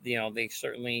believe that, they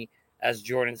certainly, as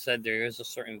Jordan said, there is a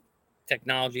certain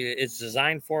technology that it's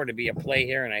designed for to be a play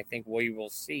here, and I think we will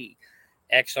see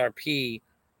XRP.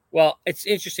 Well, it's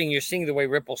interesting. You're seeing the way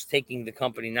Ripple's taking the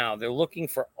company now. They're looking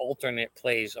for alternate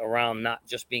plays around not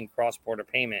just being cross-border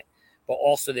payment, but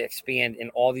also to expand in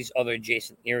all these other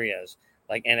adjacent areas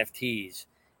like NFTs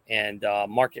and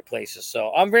marketplaces.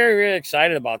 So I'm very, very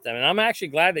excited about them. And I'm actually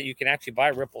glad that you can actually buy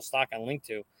Ripple stock on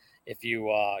Link2. If you,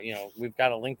 we've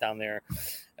got a link down there.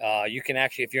 You can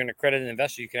actually, if you're an accredited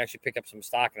investor, you can actually pick up some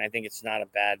stock. And I think it's not a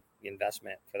bad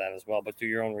investment for that as well, but do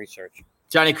your own research.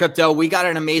 Johnny Crypto, we got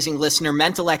an amazing listener.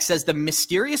 Mentalx says the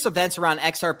mysterious events around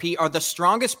XRP are the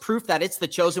strongest proof that it's the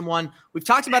chosen one. We've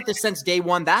talked about this since day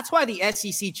one. That's why the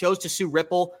SEC chose to sue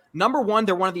Ripple. Number one,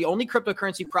 they're one of the only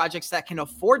cryptocurrency projects that can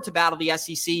afford to battle the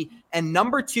SEC. And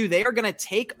number two, they are going to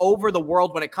take over the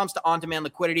world when it comes to on-demand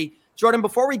liquidity. Jordan,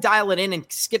 before we dial it in and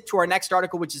skip to our next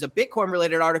article, which is a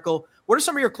Bitcoin-related article, what are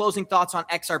some of your closing thoughts on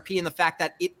XRP and the fact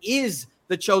that it is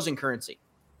the chosen currency?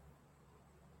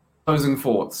 Closing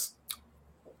thoughts.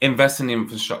 Invest in the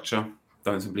infrastructure.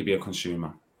 Don't simply be a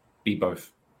consumer. Be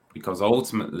both. Because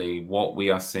ultimately, what we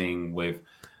are seeing with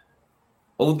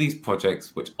all these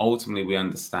projects, which ultimately we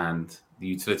understand the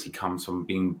utility comes from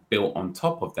being built on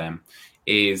top of them,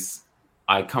 is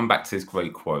I come back to this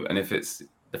great quote. And if it's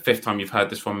the fifth time you've heard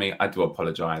this from me, I do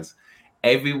apologize.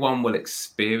 Everyone will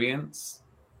experience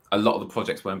a lot of the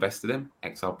projects we're invested in,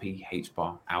 XRP,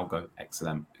 HBAR, Algo,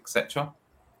 XLM, etc.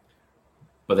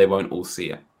 But they won't all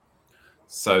see it.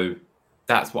 So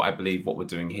that's what I believe what we're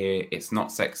doing here. It's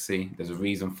not sexy. There's a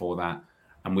reason for that.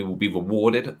 And we will be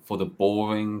rewarded for the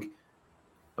boring,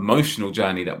 emotional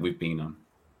journey that we've been on.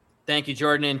 Thank you,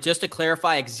 Jordan. And just to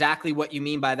clarify exactly what you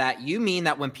mean by that, you mean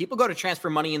that when people go to transfer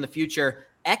money in the future,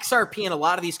 XRP and a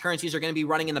lot of these currencies are going to be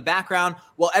running in the background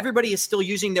while everybody is still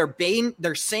using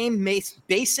their same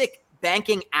basic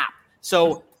banking app.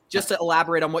 So just to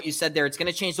elaborate on what you said there, it's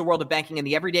going to change the world of banking, and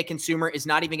the everyday consumer is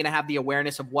not even going to have the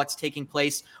awareness of what's taking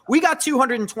place. We got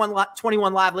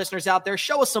 221 live listeners out there.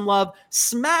 Show us some love.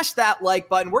 Smash that like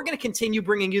button. We're going to continue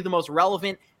bringing you the most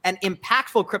relevant and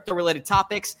impactful crypto-related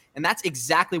topics, and that's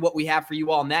exactly what we have for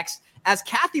you all next. As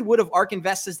Kathy Wood of ARK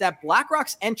Invest says that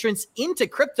BlackRock's entrance into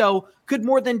crypto could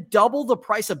more than double the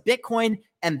price of Bitcoin,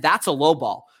 and that's a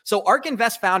lowball. So ARK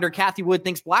Invest founder Kathy Wood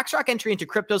thinks BlackRock entry into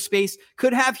crypto space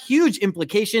could have huge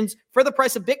implications for the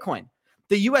price of Bitcoin.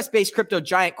 The US-based crypto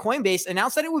giant Coinbase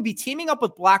announced that it would be teaming up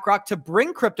with BlackRock to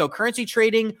bring cryptocurrency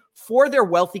trading for their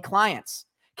wealthy clients.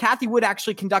 Kathy Wood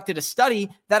actually conducted a study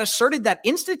that asserted that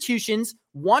institutions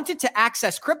wanted to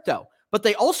access crypto, but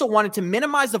they also wanted to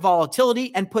minimize the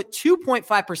volatility and put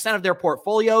 2.5% of their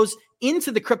portfolios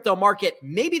into the crypto market.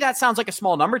 Maybe that sounds like a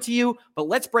small number to you, but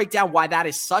let's break down why that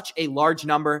is such a large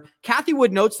number. Kathy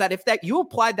Wood notes that if you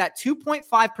applied that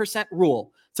 2.5%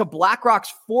 rule to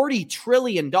BlackRock's $40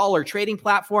 trillion trading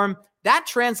platform, that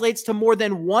translates to more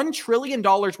than $1 trillion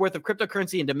worth of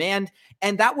cryptocurrency in demand,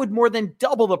 and that would more than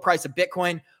double the price of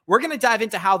Bitcoin. We're going to dive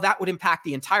into how that would impact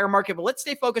the entire market, but let's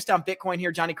stay focused on Bitcoin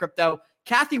here, Johnny Crypto.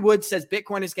 Kathy Wood says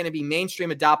Bitcoin is going to be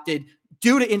mainstream adopted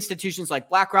due to institutions like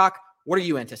BlackRock. What are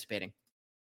you anticipating?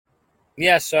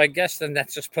 Yeah, so I guess then that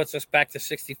just puts us back to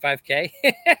 65K.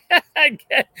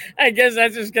 I guess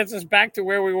that just gets us back to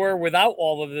where we were without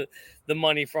all of the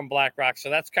money from BlackRock. So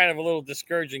that's kind of a little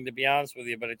discouraging, to be honest with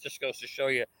you, but it just goes to show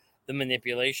you the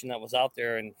manipulation that was out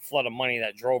there and flood of money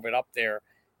that drove it up there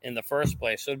in the first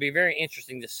place. So it'd be very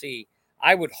interesting to see.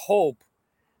 I would hope,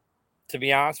 to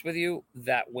be honest with you,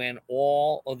 that when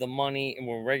all of the money and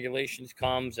when regulations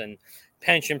comes and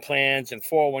pension plans and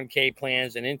 401k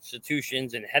plans and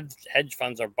institutions and hedge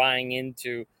funds are buying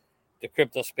into the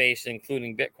crypto space,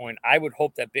 including Bitcoin, I would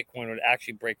hope that Bitcoin would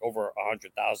actually break over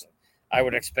 100,000. I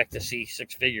would expect to see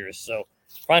six figures. So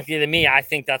frankly, to me, I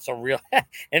think that's a real,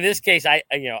 in this case, I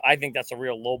think that's a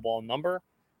real lowball number,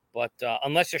 but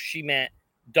unless she meant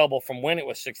double from when it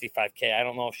was 65K. I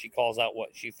don't know if she calls out what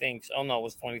she thinks. Oh no, it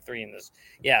was 23 in this.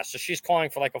 Yeah. So she's calling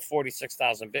for like a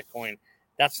 46,000 Bitcoin.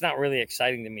 That's not really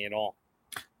exciting to me at all.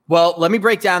 Well, let me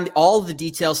break down all the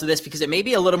details of this because it may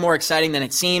be a little more exciting than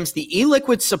it seems. The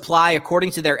e-liquid supply,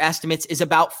 according to their estimates, is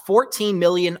about 14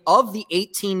 million of the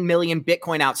 18 million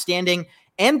Bitcoin outstanding.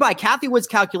 And by Kathy Wood's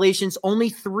calculations, only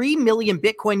 3 million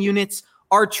Bitcoin units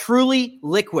are truly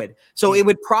liquid. So it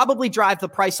would probably drive the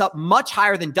price up much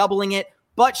higher than doubling it.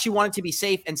 But she wanted to be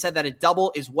safe and said that a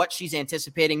double is what she's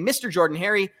anticipating. Mr. Jordan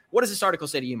Harry, what does this article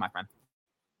say to you, my friend?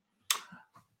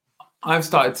 I've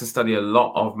started to study a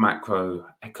lot of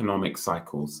macroeconomic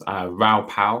cycles. Raoul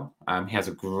Pal, he has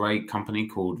a great company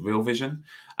called Real Vision.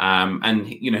 And,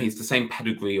 he's the same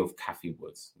pedigree of Kathy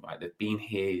Woods, right? They've been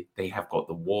here, they have got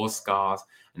the war scars,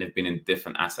 and they've been in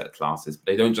different asset classes.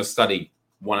 But they don't just study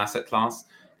one asset class.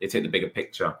 they take the bigger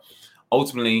picture.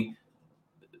 Ultimately,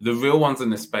 the real ones in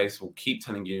this space will keep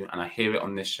telling you, and I hear it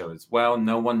on this show as well,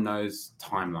 no one knows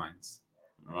timelines,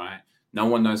 right? No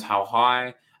one knows how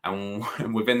high,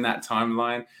 and within that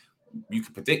timeline, you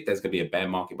can predict there's going to be a bear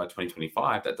market by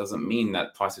 2025. That doesn't mean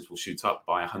that prices will shoot up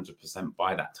by 100%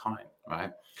 by that time,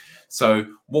 right? So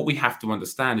what we have to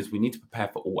understand is we need to prepare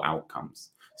for all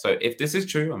outcomes. So if this is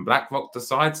true and BlackRock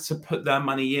decides to put their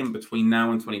money in between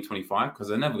now and 2025, because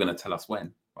they're never going to tell us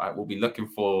when, right? We'll be looking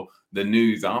for the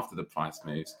news after the price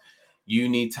moves. You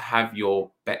need to have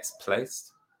your bets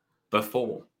placed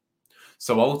before.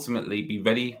 So ultimately, be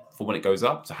ready for when it goes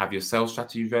up, to have your sales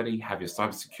strategy ready, have your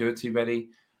cybersecurity ready,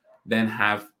 then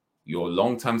have your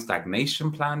long-term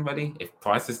stagnation plan ready. If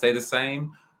prices stay the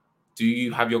same, do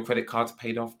you have your credit cards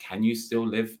paid off? Can you still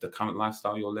live the current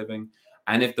lifestyle you're living?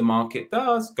 And if the market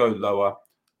does go lower,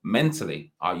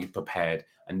 mentally, are you prepared?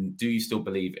 And do you still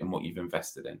believe in what you've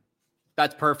invested in?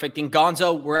 That's perfect. And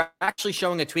Gonzo, we're actually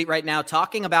showing a tweet right now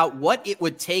talking about what it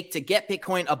would take to get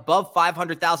Bitcoin above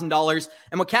 $500,000.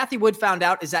 And what Kathy Wood found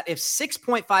out is that if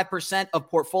 6.5% of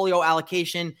portfolio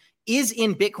allocation is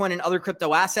in Bitcoin and other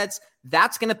crypto assets,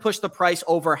 that's going to push the price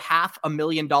over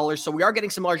 $500,000. So we are getting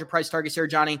some larger price targets here,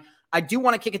 Johnny. I do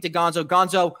want to kick it to Gonzo.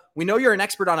 Gonzo, we know you're an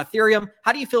expert on Ethereum.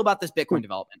 How do you feel about this Bitcoin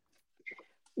development?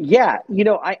 Yeah,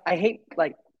 I hate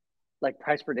like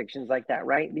price predictions like that,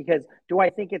 right? Because do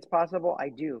I think it's possible? I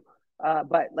do.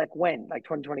 But like when? Like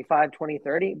 2025,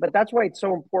 2030? But that's why it's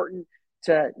so important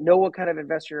to know what kind of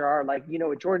investor you are. Like,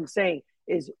 what Jordan's saying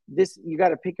is this, you got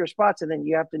to pick your spots and then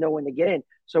you have to know when to get in.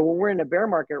 So when we're in a bear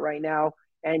market right now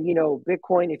and,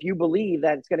 Bitcoin, if you believe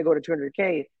that it's going to go to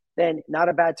 200K, then not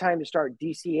a bad time to start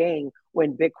DCAing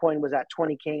when Bitcoin was at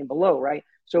 20K and below, right?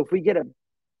 So if we get a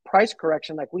price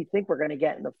correction like we think we're going to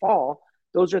get in the fall,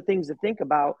 those are things to think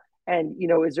about. And,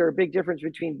 is there a big difference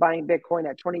between buying Bitcoin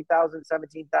at 20,000,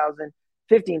 17,000,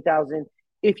 15,000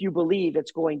 if you believe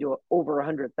it's going to over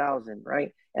 100,000,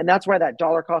 right? And that's why that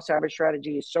dollar cost average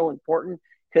strategy is so important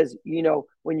because,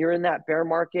 when you're in that bear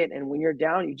market and when you're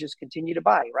down, you just continue to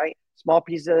buy, right? Small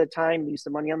pieces at a time, leave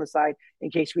some money on the side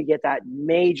in case we get that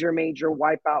major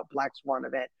wipeout black swan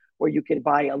event where you can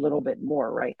buy a little bit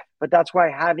more, right? But that's why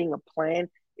having a plan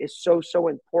is so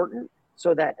important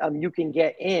so that you can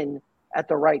get in at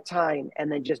the right time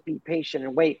and then just be patient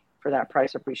and wait for that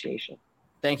price appreciation.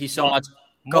 Thank you so much.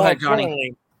 Go ahead,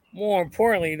 Johnny. More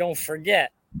importantly, don't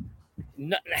forget,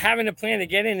 having a plan to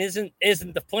get in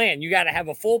isn't the plan. You got to have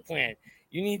a full plan.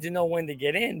 You need to know when to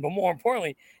get in, but more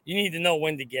importantly, you need to know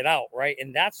when to get out, right?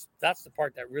 And that's the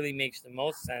part that really makes the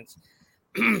most sense.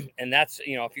 And that's,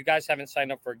 if you guys haven't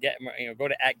signed up for go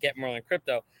to @GetMerlin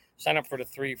Crypto, sign up for the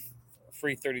free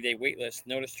 30-day waitlist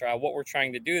notice trial. What we're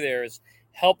trying to do there is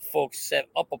help folks set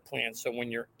up a plan. So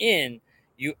when you're in,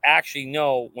 you actually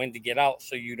know when to get out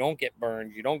so you don't get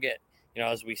burned. You don't get,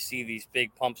 as we see these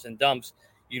big pumps and dumps,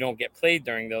 you don't get played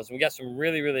during those. And we got some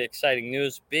really, really exciting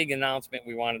news, big announcement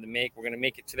we wanted to make. We're going to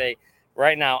make it today,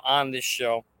 right now on this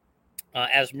show.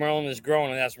 As Merlin is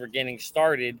growing and as we're getting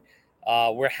started,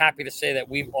 we're happy to say that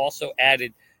we've also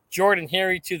added Jordan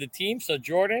Harry to the team. So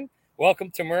Jordan, welcome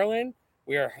to Merlin.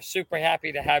 We are super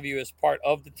happy to have you as part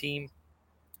of the team.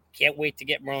 Can't wait to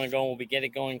get Merlin going. We'll be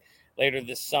getting it going later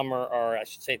this summer, or I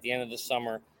should say at the end of the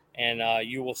summer. And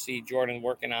you will see Jordan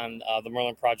working on the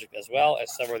Merlin project as well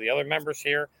as several of the other members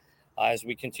here as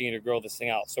we continue to grow this thing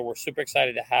out. So we're super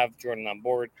excited to have Jordan on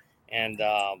board. And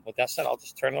with that said, I'll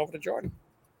just turn it over to Jordan.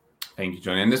 Thank you,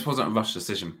 Johnny. And this wasn't a rush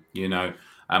decision.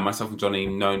 Myself and Johnny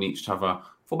known each other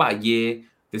for about a year.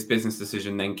 This business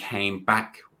decision then came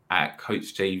back at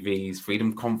Coach JV's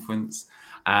Freedom Conference.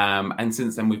 And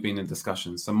since then, we've been in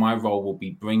discussions. So my role will be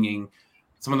bringing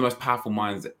some of the most powerful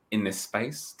minds in this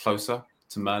space closer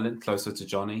to Merlin, closer to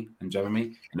Johnny and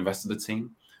Jeremy and the rest of the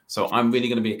team. So I'm really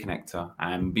going to be a connector.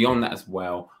 And beyond that as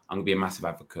well, I'm going to be a massive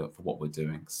advocate for what we're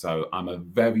doing. So I'm a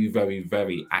very, very,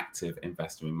 very active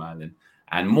investor in Merlin.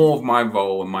 And more of my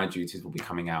role and my duties will be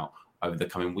coming out over the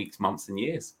coming weeks, months, and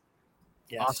years.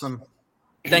 Yes. Awesome.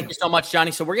 Thank you so much, Johnny.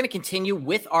 So we're going to continue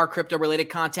with our crypto-related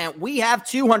content. We have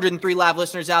 203 live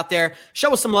listeners out there.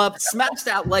 Show us some love. Smash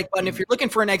that like button. If you're looking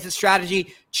for an exit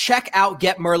strategy, check out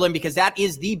Get Merlin because that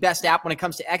is the best app when it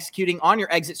comes to executing on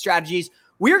your exit strategies.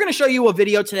 We are going to show you a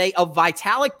video today of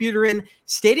Vitalik Buterin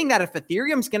stating that if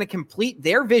Ethereum is going to complete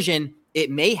their vision,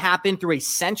 it may happen through a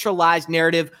centralized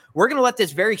narrative. We're going to let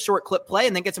this very short clip play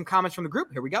and then get some comments from the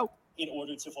group. Here we go. In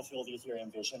order to fulfill the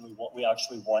Ethereum vision, we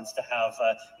actually want to have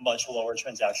much lower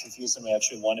transaction fees, and we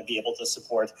actually want to be able to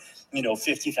support,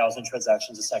 50,000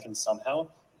 transactions a second somehow.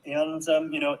 And,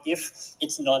 if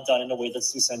it's not done in a way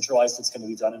that's decentralized, it's going to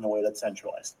be done in a way that's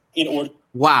centralized.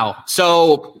 Wow.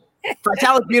 So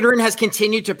Vitalik Buterin has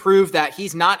continued to prove that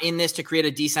he's not in this to create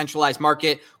a decentralized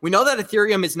market. We know that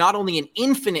Ethereum is not only an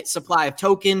infinite supply of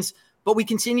tokens, but we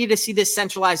continue to see this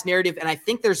centralized narrative. And I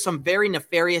think there's some very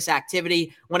nefarious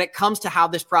activity when it comes to how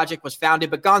this project was founded.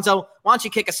 But Gonzo, why don't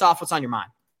you kick us off? What's on your mind?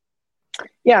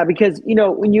 Yeah, because,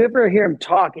 when you ever hear him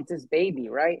talk, it's his baby,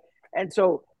 right? And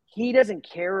so he doesn't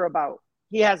care about,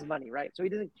 he has money, right? So he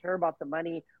doesn't care about the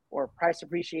money or price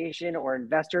appreciation or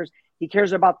investors. He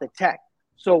cares about the tech.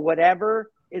 So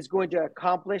whatever is going to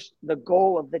accomplish the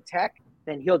goal of the tech,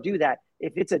 then he'll do that.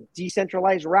 If it's a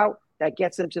decentralized route that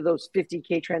gets him to those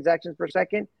 50K transactions per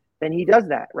second, then he does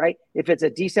that, right? If it's a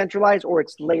decentralized or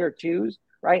it's layer twos,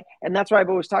 right? And that's why I've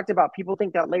always talked about, people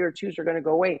think that layer twos are going to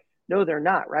go away. No, they're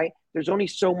not, right? There's only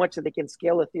so much that they can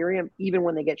scale Ethereum, even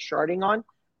when they get sharding on.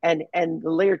 And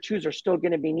the layer twos are still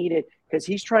going to be needed because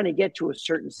he's trying to get to a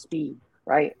certain speed,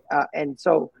 right? And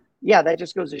so, yeah, that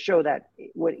just goes to show that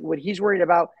what he's worried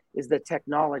about is the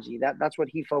technology. That's what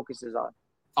he focuses on.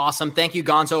 Awesome. Thank you,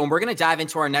 Gonzo. And we're going to dive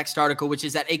into our next article, which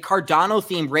is that a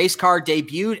Cardano-themed race car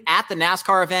debuted at the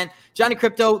NASCAR event. Johnny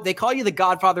Crypto, they call you the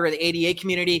godfather of the ADA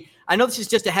community. I know this is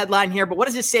just a headline here, but what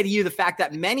does this say to you, the fact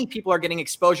that many people are getting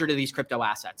exposure to these crypto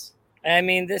assets? I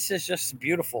mean, this is just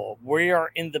beautiful. We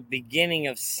are in the beginning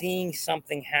of seeing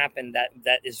something happen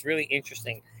that is really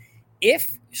interesting.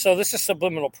 So this is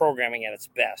subliminal programming at its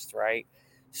best, right?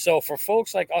 So for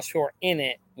folks like us who are in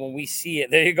it, when we see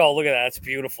it, there you go. Look at that. That's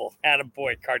beautiful.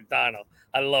 Attaboy, Cardano.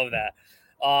 I love that.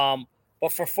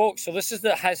 But for folks, so this is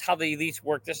how the elites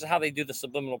work. This is how they do the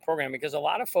subliminal programming, because a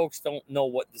lot of folks don't know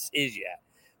what this is yet.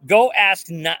 Go ask.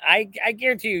 I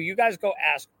guarantee you guys go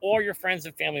ask all your friends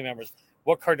and family members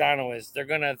what Cardano is. They're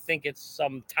going to think it's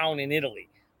some town in Italy.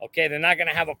 Okay. They're not going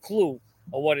to have a clue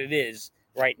of what it is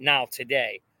right now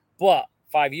today. But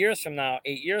 5 years from now,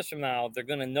 8 years from now, they're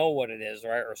going to know what it is,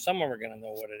 right? Or some of them are going to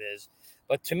know what it is.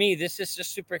 But to me, this is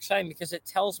just super exciting because it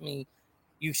tells me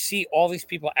you see all these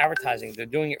people advertising. They're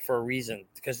doing it for a reason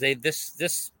because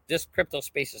this crypto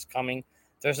space is coming.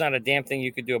 There's not a damn thing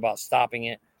you could do about stopping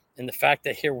it. And the fact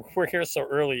that we're here so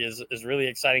early is really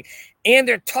exciting. And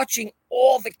they're touching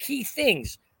all the key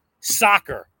things.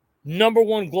 Soccer, number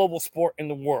one global sport in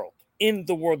the world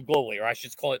globally, or I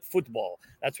should call it football.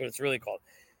 That's what it's really called.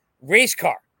 Race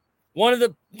car, one of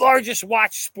the largest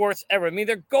watch sports ever. I mean,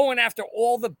 they're going after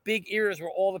all the big areas where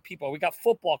all the people. We got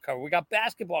football covered. We got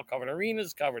basketball covered.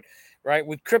 Arenas covered, right?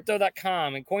 With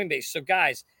Crypto.com and Coinbase. So,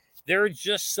 guys, they're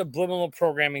just subliminal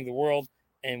programming the world,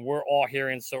 and we're all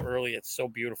hearing so early. It's so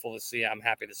beautiful to see. I'm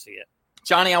happy to see it.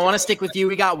 Johnny, I want to stick with you.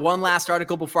 We got one last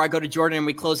article before I go to Jordan and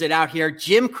we close it out here.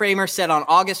 Jim Cramer said on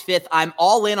August 5th, I'm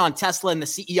all in on Tesla and the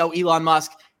CEO, Elon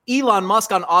Musk. Elon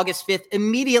Musk on August 5th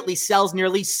immediately sells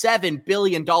nearly $7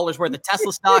 billion worth of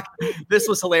Tesla stock. This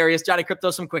was hilarious. Johnny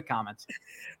Crypto, some quick comments.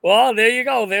 Well, there you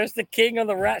go. There's the king of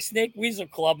the Rat Snake Weasel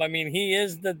Club. I mean, he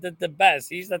is the best.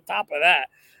 He's the top of that.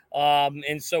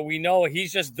 And so we know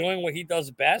he's just doing what he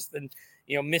does best and,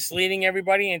 misleading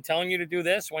everybody and telling you to do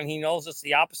this when he knows it's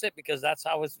the opposite, because that's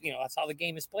how that's how the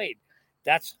game is played.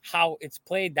 That's how it's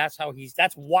played. That's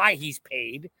why he's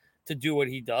paid to do what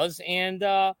he does. And,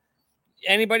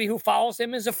 anybody who follows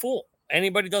him is a fool.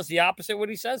 Anybody does the opposite of what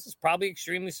he says is probably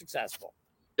extremely successful.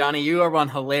 Johnny, you are one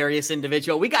hilarious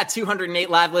individual. We got 208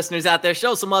 live listeners out there.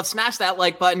 Show some love. Smash that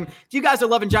like button. If you guys are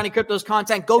loving Johnny Crypto's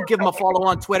content, go give him a follow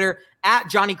on Twitter at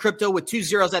Johnny Crypto with 2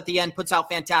 zeros at the end. Puts out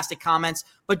fantastic comments.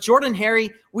 But Jordan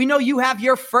Harry, we know you have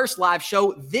your first live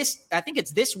show I think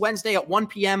it's this Wednesday at 1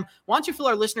 p.m. Why don't you fill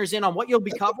our listeners in on what you'll be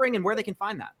covering and where they can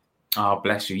find that? Oh,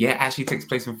 bless you. Yeah, it actually takes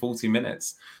place in 40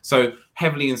 minutes. So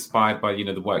heavily inspired by,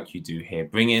 the work you do here.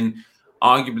 Bring in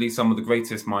arguably some of the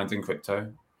greatest minds in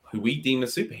crypto, who we deem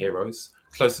as superheroes,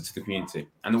 closer to the community.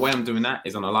 And the way I'm doing that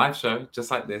is on a live show,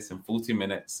 just like this, in 40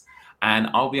 minutes. And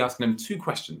I'll be asking them 2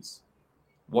 questions.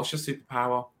 What's your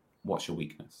superpower? What's your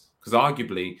weakness? Because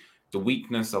arguably, the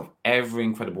weakness of every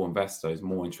incredible investor is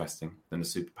more interesting than the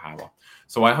superpower.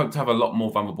 So I hope to have a lot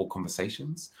more vulnerable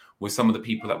conversations with some of the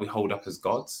people that we hold up as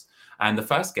gods. And the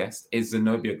first guest is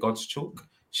Zenobia Gottschalk.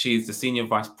 She is the Senior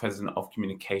Vice President of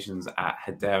Communications at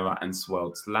Hedera and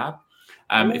Swirlds Lab.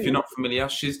 If you're not familiar,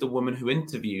 she's the woman who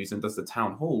interviews and does the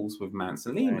town halls with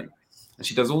Manson Lehman. And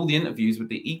she does all the interviews with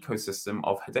the ecosystem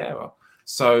of Hedera.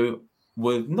 So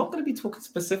we're not going to be talking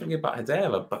specifically about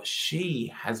Hedera, but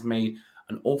she has made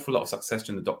an awful lot of success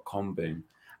during the .com boom.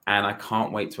 And I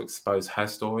can't wait to expose her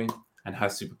story and her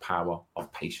superpower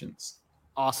of patience.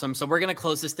 Awesome. So we're going to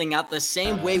close this thing out the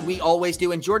same way we always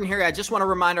do. And Jordan Harry, I just want to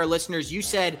remind our listeners, you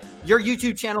said your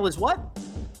YouTube channel is what?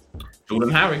 Jordan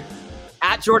Harry.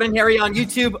 At Jordan Harry on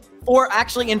YouTube. Or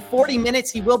actually in 40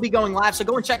 minutes, he will be going live. So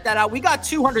go and check that out. We got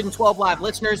 212 live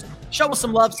listeners. show us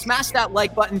some love, smash that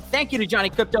like button. Thank you to Johnny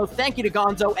Crypto, thank you to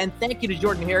Gonzo, and thank you to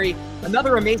Jordan Harry.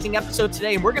 Another amazing episode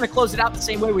today, and we're going to close it out the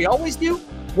same way we always do.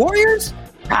 Warriors,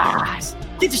 guys,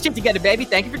 get your shit together, baby.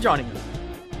 Thank you for joining me.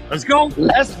 Let's go.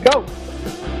 Let's go.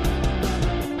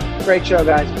 Great show,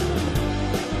 guys.